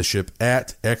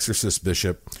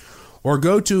ExorcistBishop, or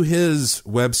go to his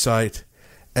website,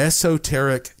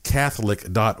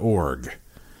 esotericcatholic.org,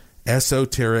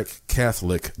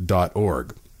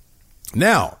 esotericcatholic.org.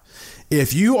 Now,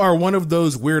 if you are one of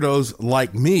those weirdos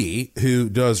like me who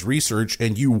does research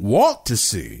and you want to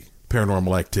see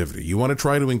paranormal activity, you want to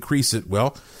try to increase it,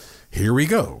 well, here we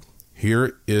go.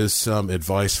 Here is some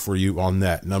advice for you on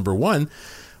that. Number one,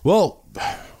 well,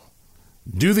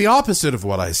 do the opposite of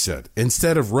what I said.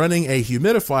 Instead of running a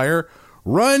humidifier,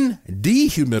 run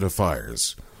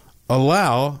dehumidifiers.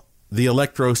 Allow the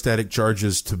electrostatic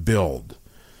charges to build.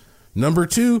 Number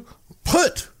two,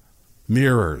 put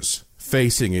mirrors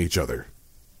facing each other.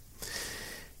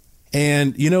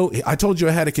 And, you know, I told you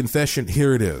I had a confession.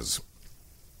 Here it is.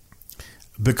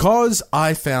 Because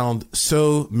I found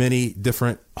so many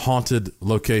different haunted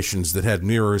locations that had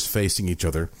mirrors facing each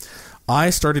other, I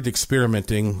started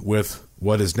experimenting with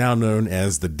what is now known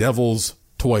as the Devil's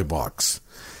Toy Box.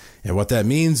 And what that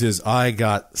means is I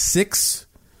got 6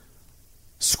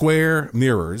 square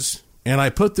mirrors, and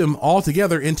I put them all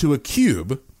together into a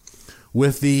cube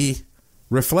with the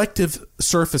reflective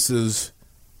surfaces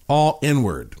all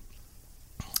inward.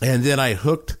 And then I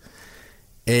hooked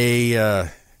a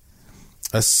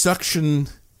suction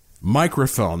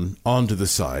microphone onto the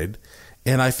side,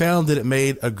 and I found that it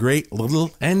made a great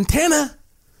little antenna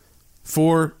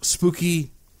for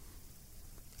spooky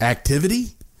activity.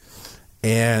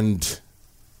 And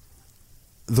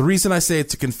the reason I say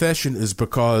it's a confession is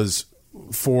because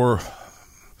for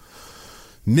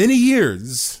many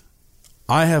years,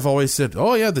 I have always said,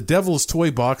 oh yeah, the Devil's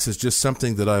Toy Box is just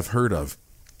something that I've heard of.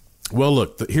 Well,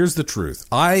 look, here's the truth.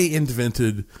 I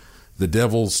invented the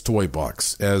Devil's Toy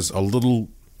Box as a little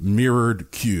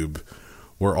mirrored cube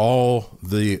where all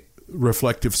the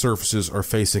reflective surfaces are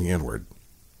facing inward.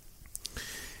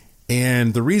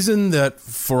 And the reason that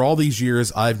for all these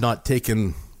years I've not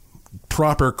taken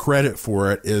proper credit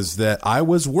for it is that I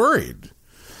was worried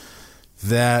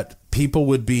that people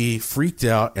would be freaked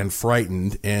out and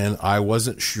frightened, and I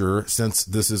wasn't sure, since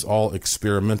this is all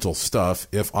experimental stuff,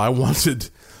 if I wanted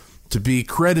to be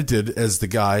credited as the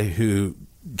guy who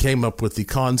came up with the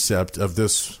concept of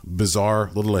this bizarre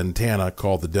little antenna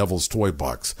called the Devil's Toy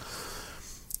Box.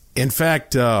 In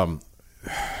fact,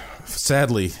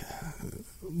 sadly,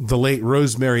 the late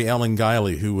Rosemary Ellen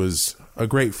Guiley, who was a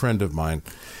great friend of mine,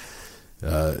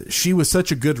 she was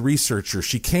such a good researcher.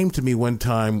 She came to me one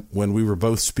time when we were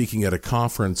both speaking at a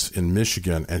conference in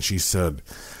Michigan, and she said,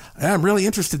 I'm really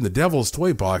interested in the Devil's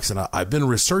Toy Box, and I've been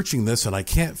researching this, and I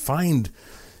can't find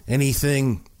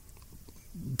anything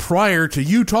prior to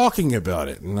you talking about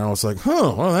it. And I was like,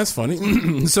 well, that's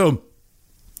funny. So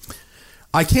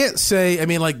I can't say, I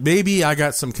mean, like, maybe I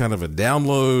got some kind of a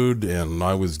download and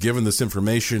I was given this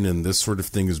information and this sort of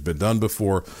thing has been done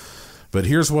before. But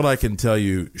here's what I can tell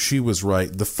you. She was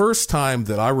right. The first time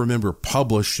that I remember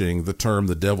publishing the term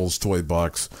the Devil's Toy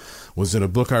Box was in a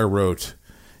book I wrote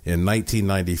in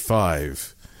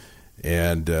 1995.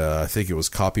 And I think it was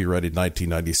copyrighted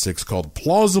 1996, called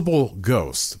Plausible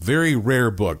Ghosts. Very rare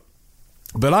book.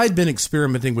 But I'd been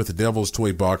experimenting with the Devil's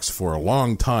Toy Box for a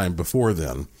long time before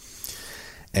then.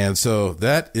 And so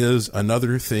that is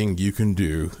another thing you can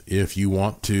do if you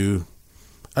want to,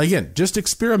 again, just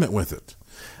experiment with it.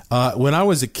 When I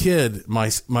was a kid,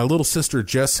 my little sister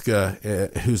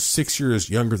Jessica, who's 6 years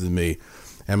younger than me,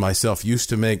 and myself used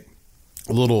to make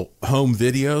little home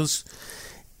videos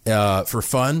for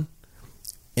fun.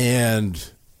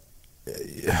 And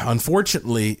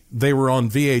unfortunately, they were on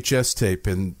VHS tape,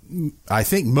 and I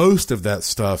think most of that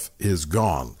stuff is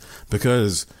gone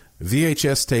because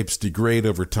VHS tapes degrade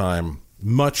over time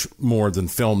much more than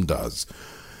film does.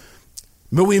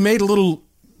 But we made a little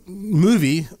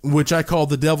movie, which I called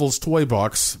The Devil's Toy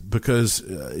Box, because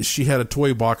she had a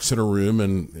toy box in her room,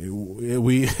 and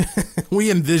we we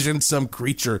envisioned some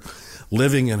creature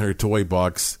living in her toy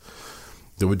box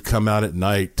that would come out at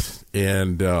night.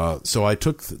 And so I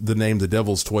took the name The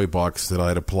Devil's Toy Box that I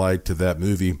had applied to that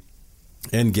movie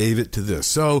and gave it to this.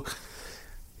 So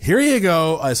here you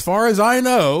go. As far as I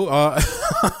know,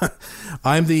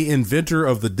 I'm the inventor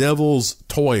of the Devil's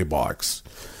Toy Box.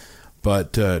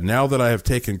 But now that I have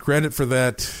taken credit for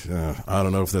that, I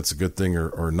don't know if that's a good thing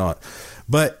or not.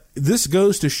 But this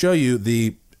goes to show you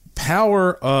the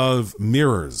power of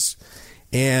mirrors.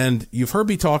 And you've heard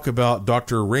me talk about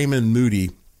Dr. Raymond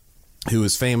Moody, who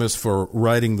is famous for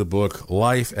writing the book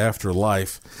Life After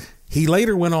Life. He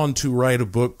later went on to write a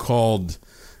book called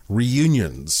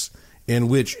Reunions, in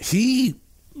which he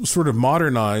sort of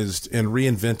modernized and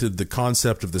reinvented the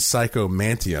concept of the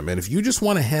psychomantium. And if you just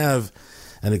want to have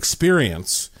an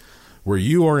experience where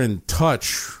you are in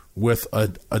touch with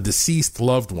a deceased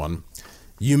loved one,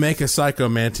 you make a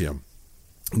psychomantium.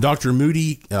 Dr.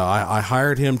 Moody, I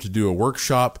hired him to do a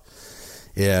workshop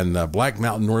in Black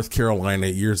Mountain, North Carolina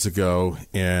years ago.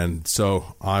 And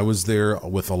so I was there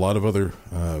with a lot of other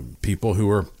people who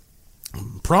are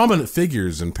prominent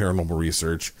figures in paranormal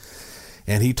research.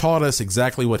 And he taught us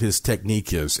exactly what his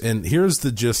technique is. And here's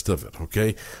the gist of it,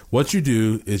 okay? What you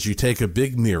do is you take a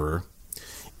big mirror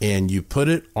and you put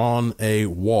it on a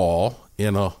wall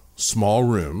in a small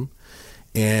room,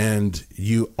 and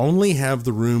you only have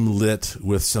the room lit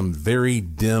with some very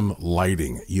dim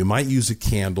lighting. You might use a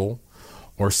candle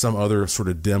or some other sort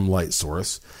of dim light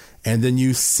source, and then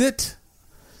you sit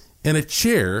in a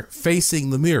chair facing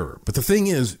the mirror. But the thing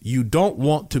is, you don't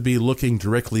want to be looking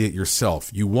directly at yourself.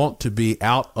 You want to be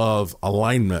out of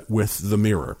alignment with the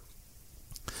mirror.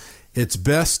 It's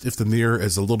best if the mirror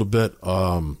is a little bit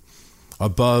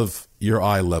above your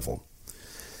eye level.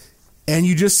 And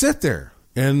you just sit there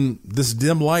in this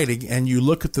dim lighting and you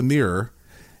look at the mirror,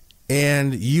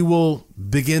 and you will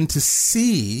begin to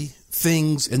see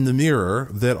things in the mirror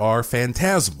that are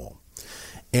phantasmal.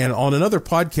 And on another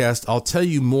podcast, I'll tell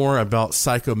you more about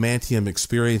psychomantium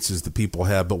experiences that people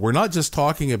have, but we're not just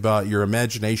talking about your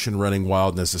imagination running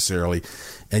wild necessarily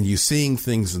and you seeing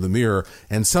things in the mirror.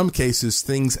 In some cases,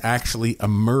 things actually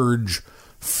emerge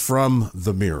from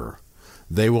the mirror.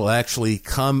 They will actually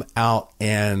come out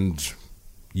and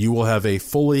you will have a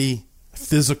fully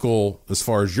physical, as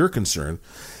far as you're concerned,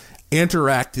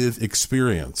 interactive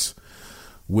experience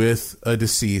with a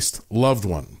deceased loved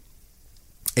one.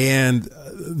 And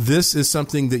this is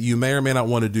something that you may or may not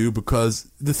want to do, because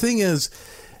the thing is,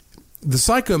 the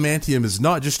psychomantium is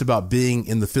not just about being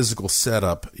in the physical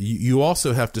setup. You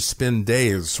also have to spend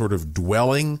days sort of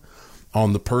dwelling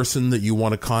on the person that you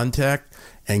want to contact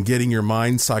and getting your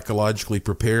mind psychologically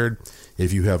prepared.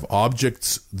 If you have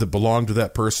objects that belong to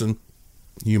that person,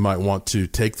 you might want to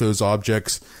take those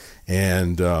objects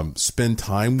and spend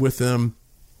time with them.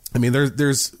 I mean,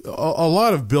 there's a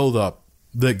lot of buildup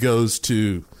that goes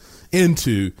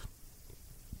into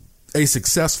a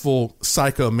successful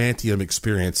psychomantium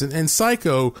experience. And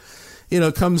psycho,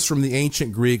 comes from the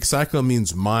ancient Greek. Psycho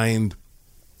means mind,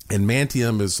 and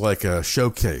mantium is like a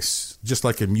showcase, just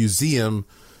like a museum.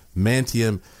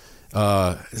 Mantium,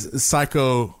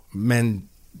 psychomantia.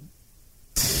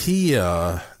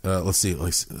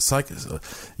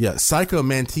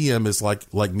 Psychomantium is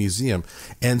like museum.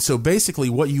 And so basically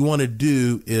what you want to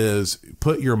do is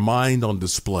put your mind on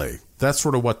display. That's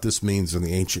sort of what this means in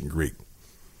the ancient Greek.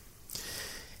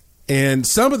 And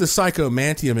some of the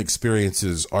psychomantium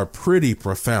experiences are pretty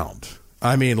profound.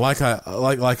 I mean, like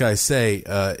I say,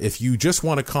 if you just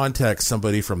want to contact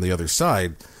somebody from the other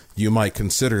side, you might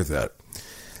consider that.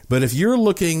 But if you're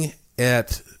looking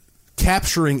at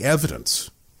capturing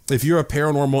evidence, if you're a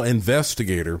paranormal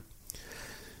investigator,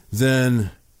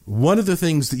 then one of the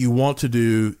things that you want to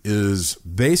do is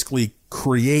basically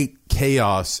create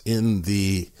chaos in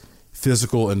the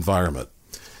physical environment.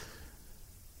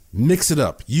 Mix it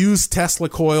up. Use Tesla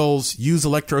coils, use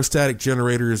electrostatic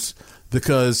generators,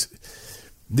 because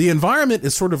the environment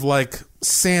is sort of like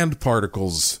sand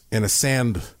particles in a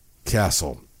sand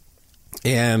castle.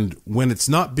 And when it's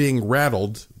not being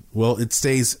rattled, well, it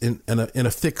stays in a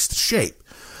fixed shape.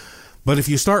 But if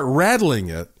you start rattling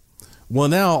it, well,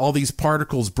 now all these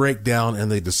particles break down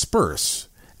and they disperse.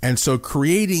 And so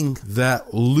creating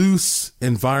that loose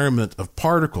environment of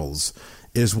particles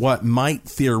is what might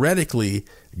theoretically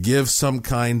give some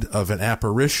kind of an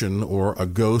apparition or a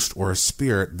ghost or a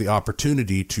spirit the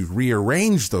opportunity to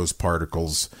rearrange those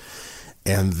particles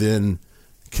and then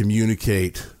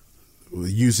communicate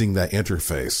using that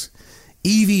interface.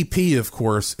 EVP, of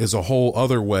course, is a whole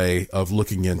other way of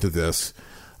looking into this.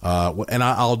 And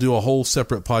I'll do a whole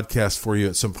separate podcast for you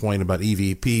at some point about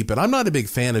EVP, but I'm not a big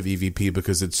fan of EVP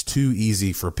because it's too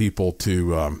easy for people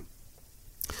to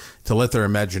let their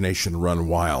imagination run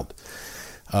wild.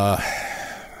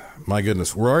 My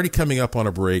goodness, we're already coming up on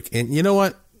a break. And you know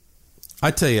what?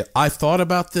 I tell you, I thought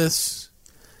about this,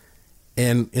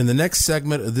 and in the next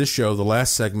segment of this show, the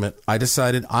last segment, I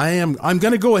decided I'm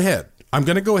going to go ahead. I'm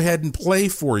going to go ahead and play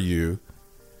for you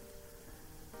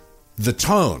the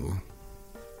tone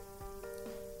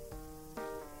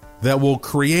that will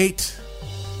create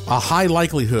a high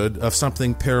likelihood of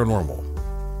something paranormal.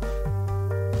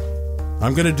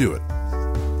 I'm going to do it.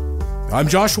 I'm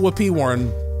Joshua P.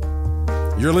 Warren.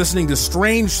 You're listening to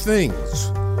Strange Things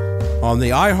on the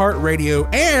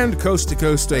iHeartRadio and Coast to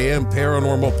Coast AM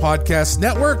Paranormal Podcast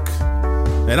Network.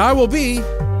 And I will be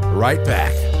right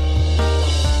back.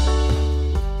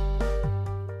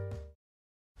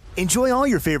 Enjoy all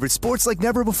your favorite sports like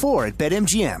never before at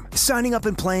BetMGM. Signing up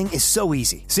and playing is so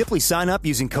easy. Simply sign up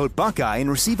using code Buckeye and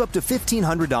receive up to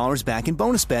 $1,500 back in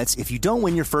bonus bets if you don't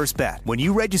win your first bet. When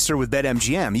you register with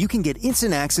BetMGM, you can get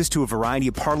instant access to a variety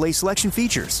of parlay selection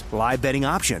features, live betting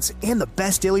options, and the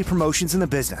best daily promotions in the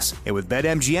business. And with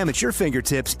BetMGM at your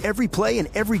fingertips, every play and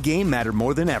every game matter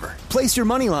more than ever. Place your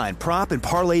moneyline, prop, and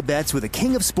parlay bets with the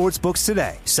king of sportsbooks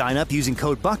today. Sign up using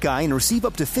code Buckeye and receive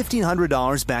up to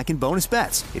 $1,500 back in bonus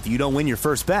bets if you don't win your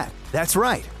first bet. That's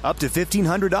right, up to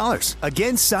 $1,500.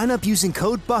 Again, sign up using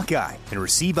code Buckeye and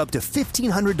receive up to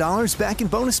 $1,500 back in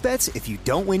bonus bets if you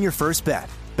don't win your first bet.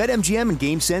 BetMGM and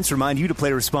GameSense remind you to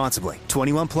play responsibly.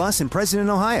 21 plus and present in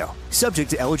Ohio.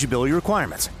 Subject to eligibility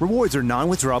requirements. Rewards are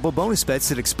non-withdrawable bonus bets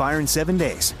that expire in 7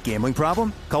 days. Gambling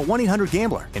problem? Call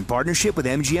 1-800-GAMBLER in partnership with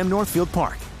MGM Northfield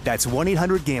Park. That's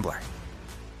 1-800-GAMBLER.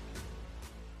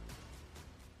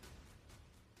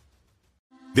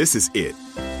 This is it.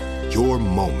 Your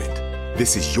moment.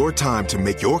 This is your time to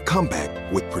make your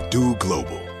comeback with Purdue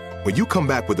Global. When you come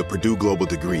back with a Purdue Global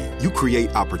degree, you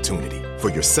create opportunity for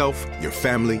yourself, your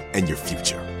family, and your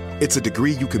future. It's a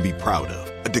degree you can be proud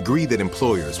of, a degree that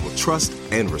employers will trust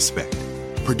and respect.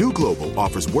 Purdue Global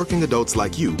offers working adults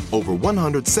like you over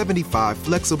 175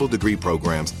 flexible degree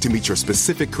programs to meet your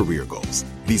specific career goals.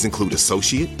 These include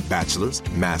associate, bachelor's,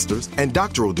 master's, and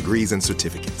doctoral degrees and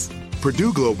certificates.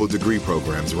 Purdue Global degree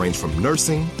programs range from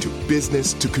nursing to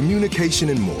business to communication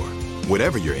and more.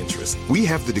 Whatever your interest, we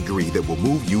have the degree that will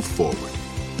move you forward.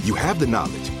 You have the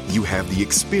knowledge, you have the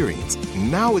experience.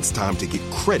 Now it's time to get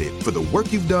credit for the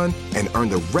work you've done and earn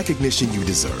the recognition you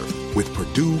deserve with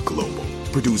Purdue Global,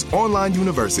 Purdue's online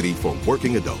university for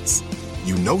working adults.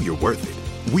 You know you're worth it.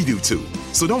 We do too.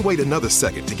 So don't wait another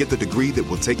second to get the degree that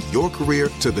will take your career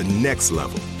to the next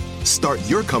level. Start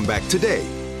your comeback today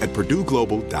at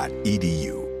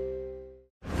purdueglobal.edu.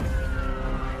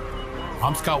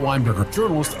 I'm Scott Weinberger,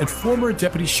 journalist and former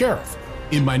deputy sheriff.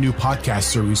 In my new podcast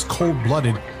series, Cold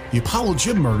Blooded, The Apollo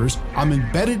Gym Murders, I'm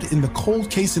embedded in the cold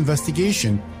case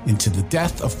investigation into the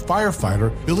death of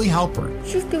firefighter Billy Halpern.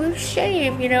 It's just a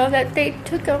shame, that they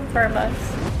took him from us.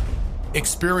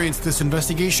 Experience this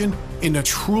investigation in a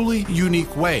truly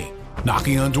unique way,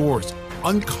 knocking on doors,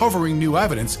 uncovering new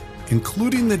evidence,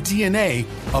 including the DNA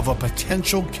of a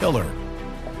potential killer.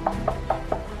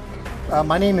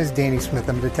 My name is Danny Smith.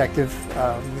 I'm a detective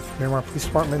with Miramar Police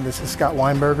Department. This is Scott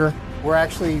Weinberger. We're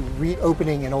actually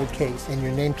reopening an old case, and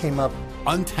your name came up.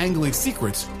 Untangling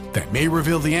secrets that may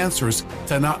reveal the answers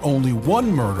to not only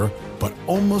one murder, but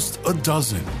almost a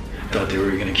dozen. I thought they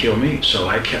were going to kill me, so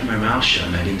I kept my mouth shut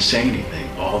and I didn't say anything.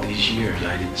 All these years,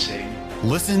 I didn't say anything.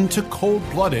 Listen to Cold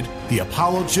Blooded, The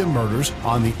Apollo Gym Murders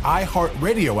on the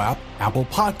iHeartRadio app, Apple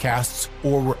Podcasts,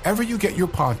 or wherever you get your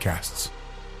podcasts.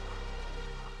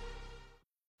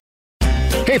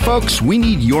 Hey folks, we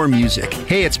need your music.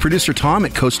 Hey, it's producer Tom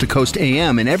at Coast to Coast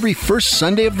AM, and every first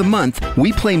Sunday of the month,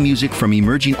 we play music from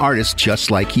emerging artists just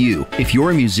like you. If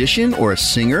you're a musician or a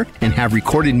singer and have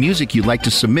recorded music you'd like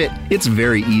to submit, it's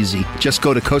very easy. Just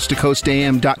go to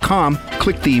coasttocoastam.com,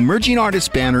 click the Emerging Artists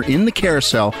banner in the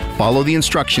carousel, follow the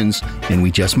instructions, and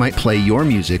we just might play your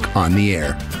music on the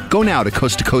air. Go now to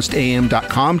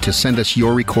coasttocoastam.com to send us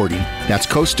your recording. That's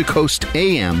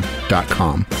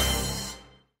coasttocoastam.com.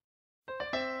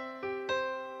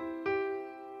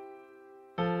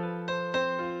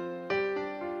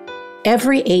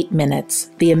 Every 8 minutes,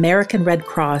 the American Red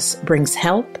Cross brings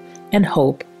help and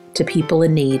hope to people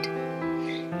in need.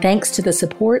 Thanks to the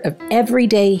support of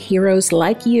everyday heroes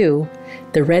like you,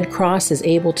 the Red Cross is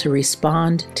able to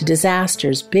respond to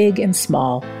disasters big and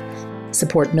small,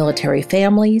 support military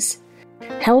families,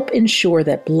 help ensure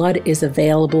that blood is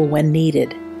available when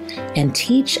needed, and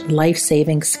teach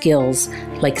life-saving skills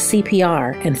like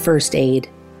CPR and first aid.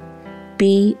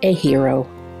 Be a hero.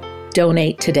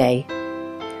 Donate today.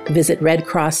 Visit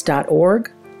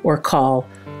redcross.org or call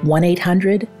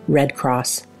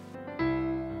 1-800-RED-CROSS.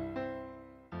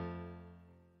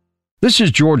 This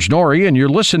is George Norrie, and you're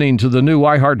listening to the new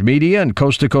iHeartMedia and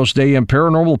Coast to Coast AM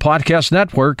Paranormal Podcast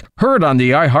Network, heard on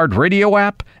the iHeartRadio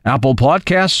app, Apple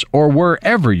Podcasts, or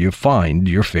wherever you find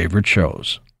your favorite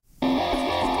shows.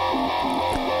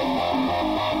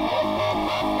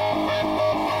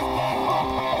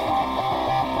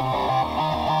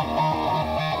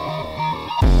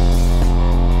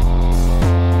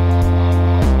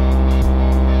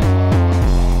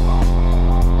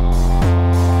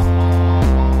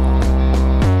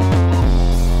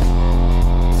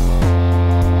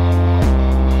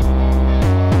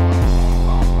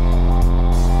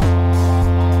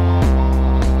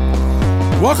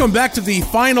 Welcome back to the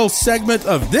final segment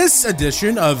of this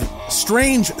edition of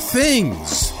Strange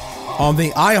Things on the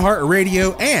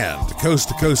iHeartRadio and Coast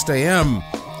to Coast AM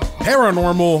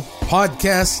Paranormal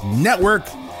Podcast Network.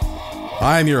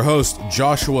 I'm your host,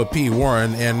 Joshua P.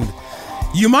 Warren, and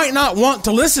you might not want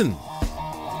to listen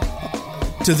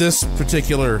to this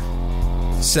particular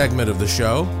segment of the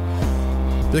show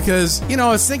because,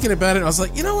 I was thinking about it and I was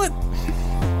like, you know what?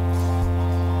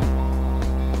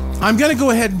 I'm going to go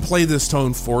ahead and play this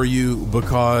tone for you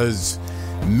because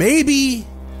maybe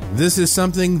this is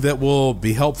something that will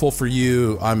be helpful for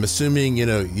you. I'm assuming,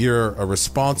 you're a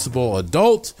responsible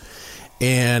adult,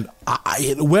 and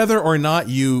whether or not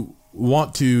you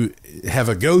want to have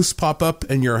a ghost pop up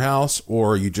in your house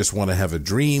or you just want to have a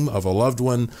dream of a loved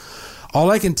one, all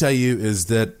I can tell you is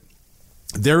that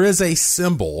there is a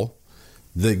symbol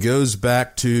that goes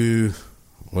back to,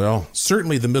 well,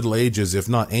 certainly the Middle Ages, if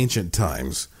not ancient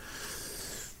times,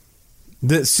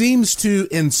 that seems to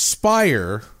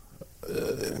inspire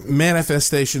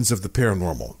manifestations of the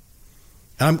paranormal.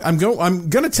 And I'm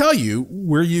going to tell you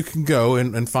where you can go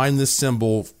and find this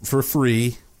symbol for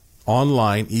free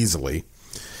online easily.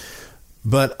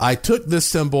 But I took this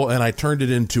symbol and I turned it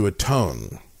into a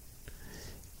tone.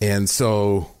 And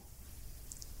so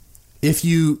if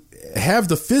you have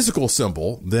the physical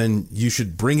symbol, then you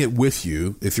should bring it with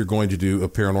you if you're going to do a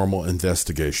paranormal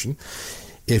investigation.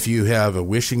 If you have a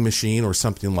wishing machine or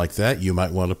something like that, you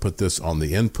might want to put this on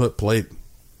the input plate.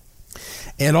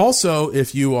 And also,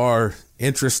 if you are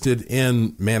interested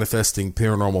in manifesting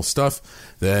paranormal stuff,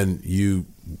 then you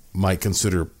might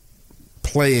consider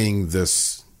playing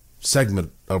this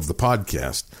segment of the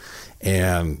podcast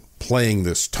and playing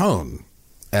this tone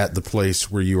at the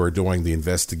place where you are doing the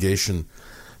investigation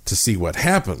to see what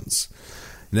happens.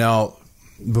 Now,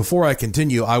 before I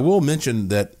continue, I will mention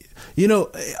that,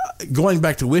 going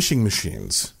back to wishing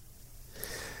machines,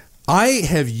 I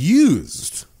have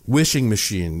used wishing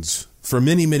machines for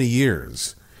many, many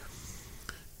years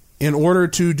in order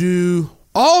to do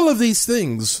all of these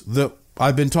things that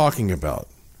I've been talking about,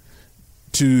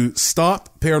 to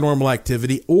stop paranormal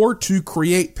activity or to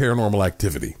create paranormal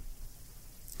activity.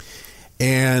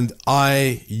 And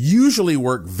I usually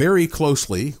work very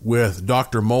closely with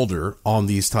Dr. Mulder on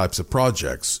these types of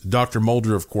projects. Dr.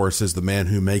 Mulder, of course, is the man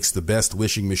who makes the best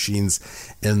wishing machines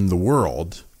in the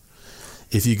world.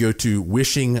 If you go to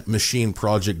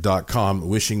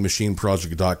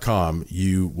wishingmachineproject.com,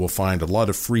 you will find a lot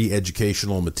of free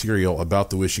educational material about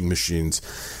the wishing machines.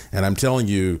 And I'm telling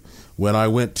you, when I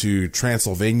went to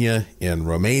Transylvania in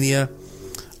Romania,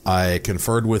 I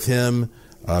conferred with him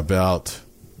about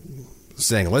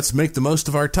saying, let's make the most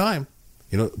of our time.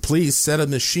 Please set a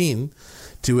machine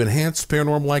to enhance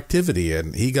paranormal activity.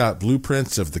 And he got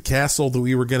blueprints of the castle that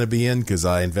we were going to be in, because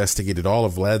I investigated all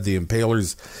of Vlad the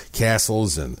Impaler's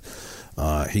castles, and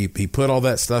he put all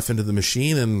that stuff into the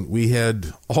machine, and we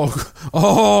had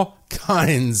all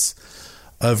kinds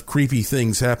of creepy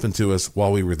things happen to us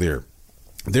while we were there.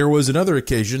 There was another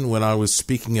occasion when I was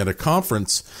speaking at a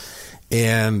conference,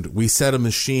 and we set a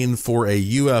machine for a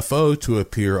UFO to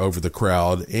appear over the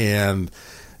crowd, and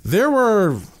there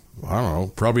were,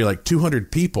 probably like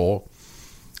 200 people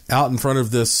out in front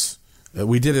of this.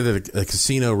 We did it at a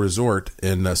casino resort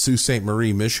in Sault Ste.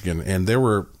 Marie, Michigan, and there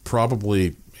were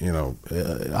probably,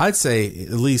 I'd say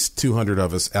at least 200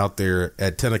 of us out there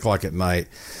at 10 o'clock at night.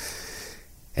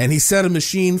 And he set a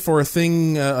machine for a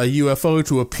UFO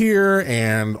to appear,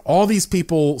 and all these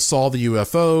people saw the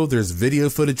UFO. There's video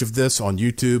footage of this on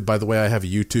YouTube. By the way, I have a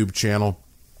YouTube channel.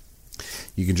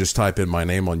 You can just type in my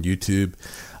name on YouTube.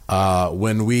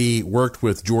 When we worked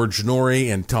with George Norrie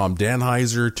and Tom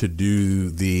Danheiser to do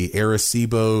the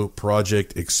Arecibo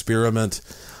Project experiment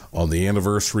on the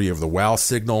anniversary of the WOW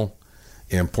signal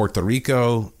in Puerto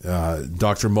Rico,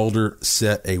 Dr. Mulder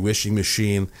set a wishing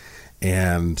machine,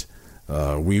 and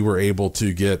we were able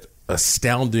to get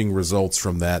astounding results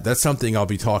from that. That's something I'll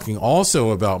be talking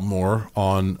also about more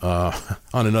on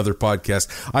another podcast.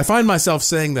 I find myself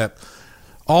saying that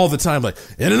all the time, like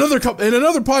in another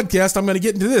podcast, I'm going to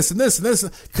get into this and this and this,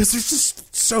 because there's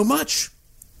just so much.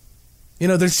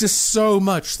 There's just so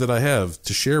much that I have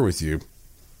to share with you.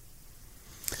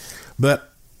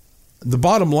 But the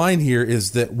bottom line here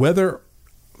is that whether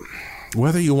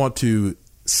you want to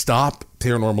stop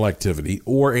paranormal activity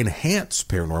or enhance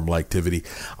paranormal activity,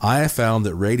 I have found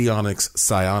that radionics,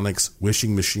 psionics,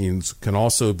 wishing machines can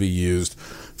also be used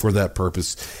for that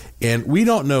purpose. And we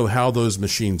don't know how those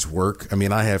machines work. I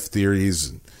mean, I have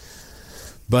theories,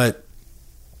 but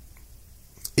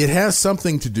it has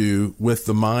something to do with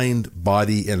the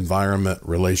mind-body-environment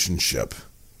relationship.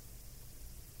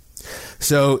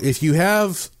 So if you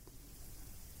have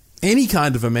any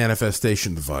kind of a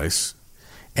manifestation device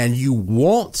and you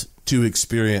want to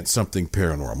experience something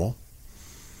paranormal,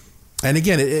 and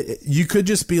again, you could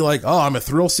just be like, oh, I'm a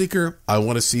thrill seeker. I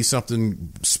want to see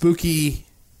something spooky.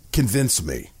 Convince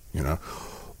me,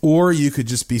 Or you could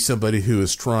just be somebody who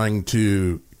is trying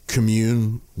to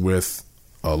commune with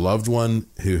a loved one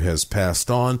who has passed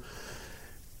on.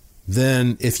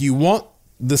 Then if you want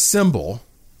the symbol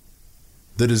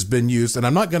that has been used, and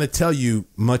I'm not going to tell you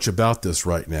much about this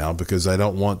right now because I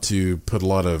don't want to put a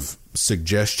lot of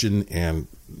suggestion and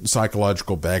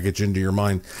psychological baggage into your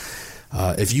mind.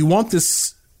 If you want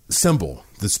this symbol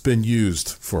that's been used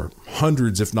for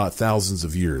hundreds, if not thousands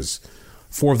of years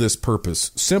for this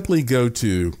purpose, simply go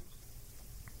to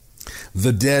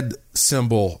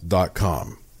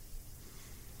thedeadsymbol.com.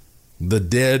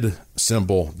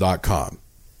 Thedeadsymbol.com.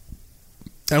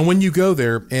 And when you go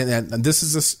there, and this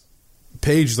is a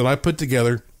page that I put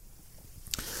together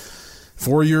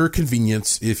for your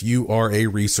convenience, if you are a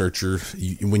researcher,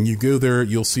 when you go there,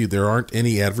 you'll see there aren't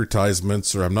any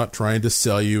advertisements, or I'm not trying to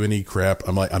sell you any crap.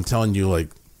 I'm telling you, like,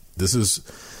 this is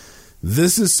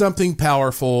something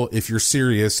powerful if you're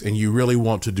serious and you really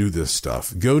want to do this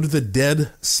stuff. Go to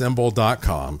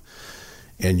thedeadsymbol.com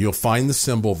and you'll find the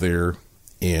symbol there,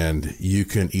 and you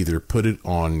can either put it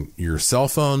on your cell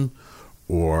phone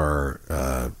or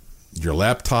your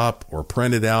laptop, or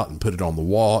print it out and put it on the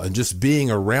wall, and just being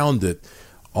around it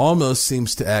almost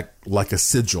seems to act like a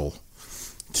sigil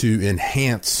to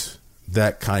enhance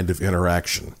that kind of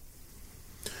interaction.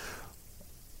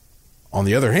 On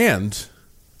the other hand,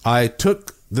 I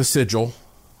took the sigil,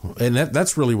 and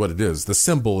that's really what it is. The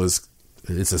symbol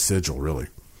it's a sigil, really.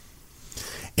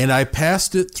 And I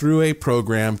passed it through a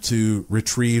program to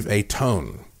retrieve a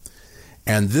tone.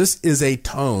 And this is a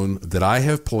tone that I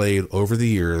have played over the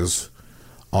years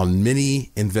on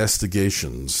many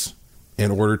investigations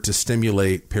in order to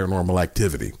stimulate paranormal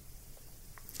activity.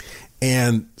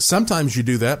 And sometimes you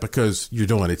do that because you're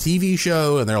doing a TV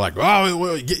show and they're like,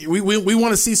 oh, we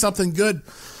want to see something good.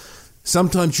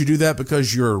 Sometimes you do that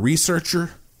because you're a researcher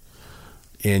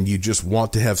and you just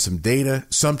want to have some data.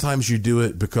 Sometimes you do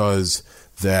it because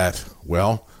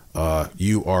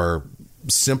you are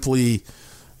simply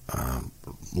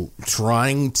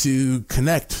trying to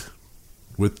connect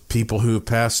with people who have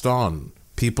passed on,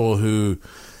 people who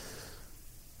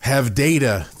have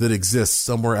data that exists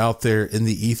somewhere out there in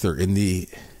the ether, in the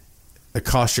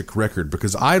Akashic record,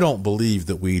 because I don't believe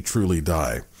that we truly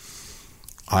die.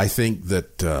 I think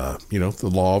that, the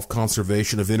law of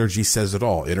conservation of energy says it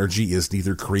all. Energy is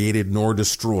neither created nor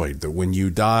destroyed. That when you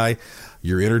die,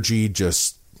 your energy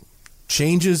just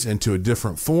changes into a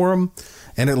different form.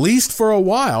 And at least for a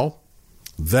while,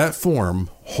 that form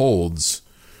holds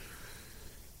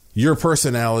your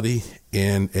personality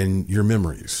and your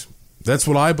memories. That's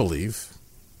what I believe.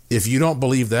 If you don't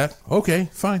believe that, okay,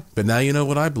 fine. But now you know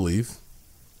what I believe.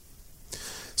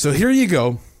 So here you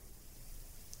go.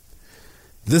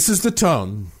 This is the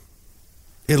tone.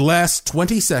 It lasts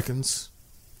 20 seconds.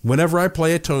 Whenever I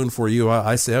play a tone for you,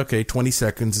 I say, okay, 20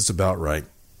 seconds is about right.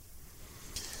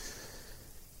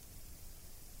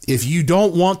 If you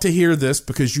don't want to hear this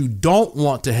because you don't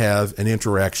want to have an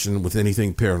interaction with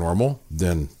anything paranormal,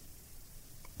 then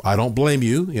I don't blame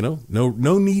you.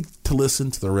 No need to listen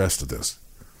to the rest of this.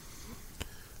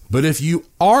 But if you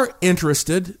are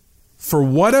interested for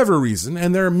whatever reason,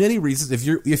 and there are many reasons,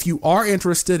 if you are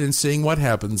interested in seeing what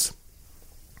happens,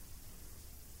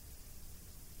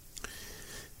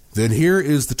 then here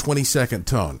is the 20-second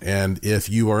tone. And if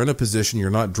you are in a position, you're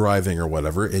not driving or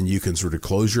whatever, and you can sort of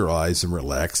close your eyes and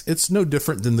relax, it's no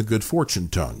different than the good fortune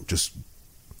tone. Just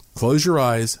close your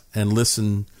eyes and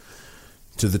listen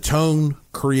to the tone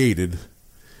created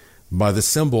by the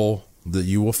symbol that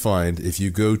you will find if you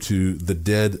go to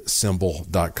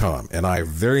thedeadsymbol.com. And I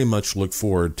very much look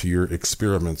forward to your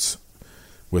experiments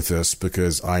with this,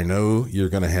 because I know you're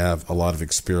going to have a lot of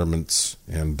experiments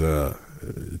and to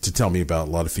tell me about,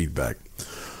 a lot of feedback.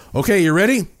 Okay, you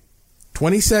ready?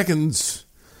 20 seconds.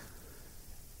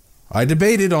 I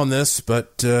debated on this,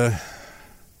 but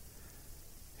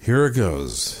here it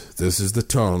goes. This is the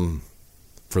tone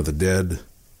for the dead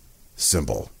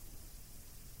symbol.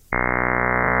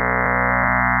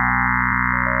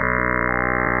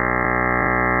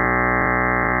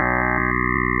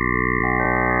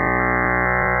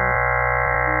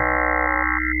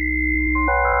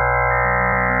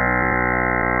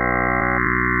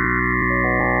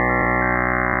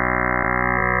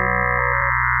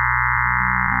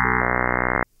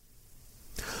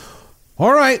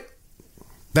 All right,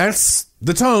 that's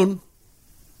the tone.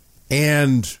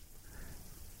 And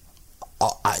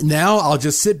now I'll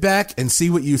just sit back and see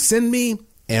what you send me.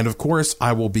 And of course,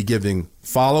 I will be giving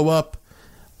follow-up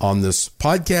on this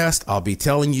podcast. I'll be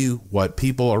telling you what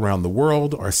people around the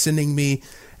world are sending me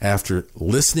after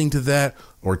listening to that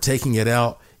or taking it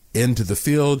out into the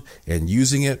field and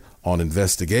using it on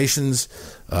investigations.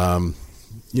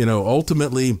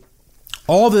 Ultimately,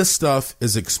 all this stuff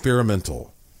is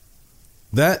experimental.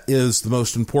 That is the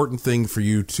most important thing for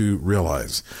you to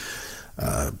realize.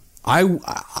 I'm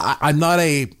not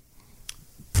a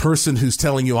person who's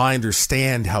telling you I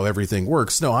understand how everything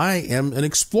works. No, I am an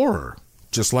explorer,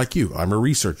 just like you. I'm a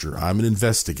researcher. I'm an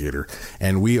investigator.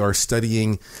 And we are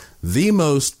studying the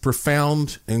most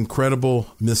profound, incredible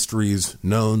mysteries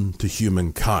known to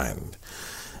humankind.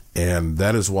 And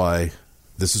that is why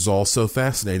this is all so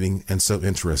fascinating and so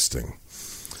interesting.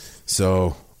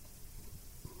 So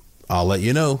I'll let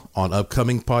you know on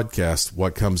upcoming podcasts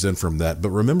what comes in from that.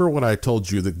 But remember what I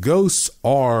told you, that ghosts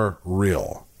are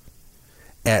real,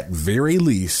 at very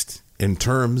least in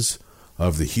terms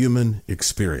of the human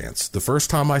experience. The first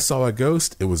time I saw a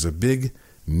ghost, it was a big,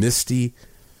 misty,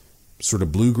 sort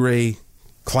of blue-gray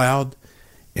cloud.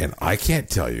 And I can't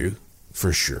tell you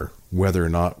for sure whether or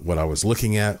not what I was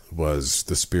looking at was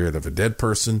the spirit of a dead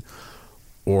person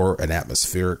or an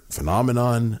atmospheric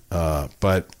phenomenon.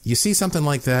 But you see something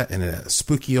like that in a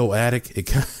spooky old attic, it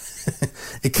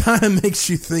kind of makes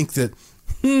you think that,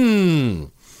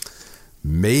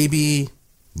 maybe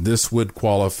this would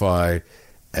qualify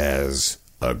as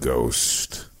a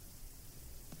ghost.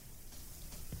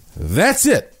 That's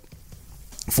it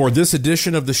for this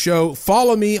edition of the show.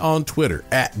 Follow me on Twitter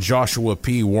at Joshua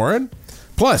P. Warren.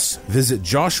 Plus, visit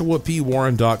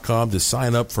joshuapwarren.com to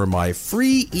sign up for my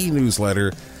free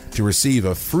e-newsletter to receive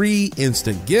a free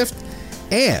instant gift,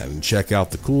 and check out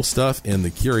the cool stuff in the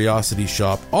Curiosity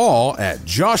Shop, all at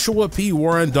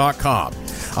joshuapwarren.com.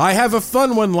 I have a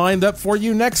fun one lined up for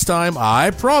you next time,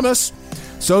 I promise.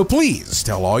 So please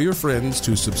tell all your friends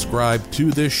to subscribe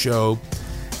to this show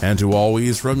and to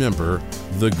always remember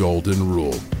the golden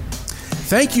rule.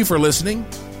 Thank you for listening.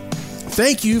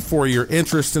 Thank you for your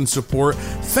interest and support.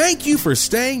 Thank you for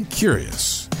staying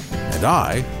curious. And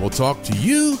I will talk to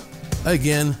you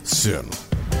again soon.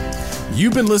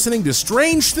 You've been listening to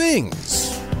Strange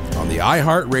Things on the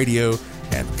iHeartRadio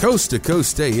and Coast to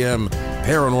Coast AM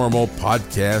Paranormal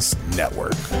Podcast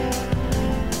Network.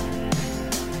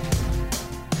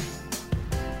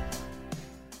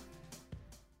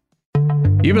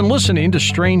 You've been listening to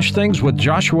Strange Things with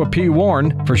Joshua P.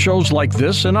 Warren. For shows like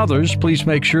this and others, please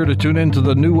make sure to tune into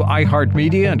the new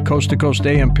iHeartMedia and Coast to Coast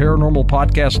AM Paranormal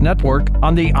Podcast Network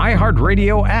on the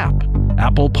iHeartRadio app,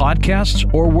 Apple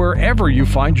Podcasts, or wherever you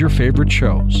find your favorite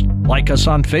shows. Like us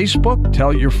on Facebook,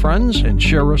 tell your friends, and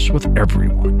share us with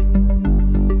everyone.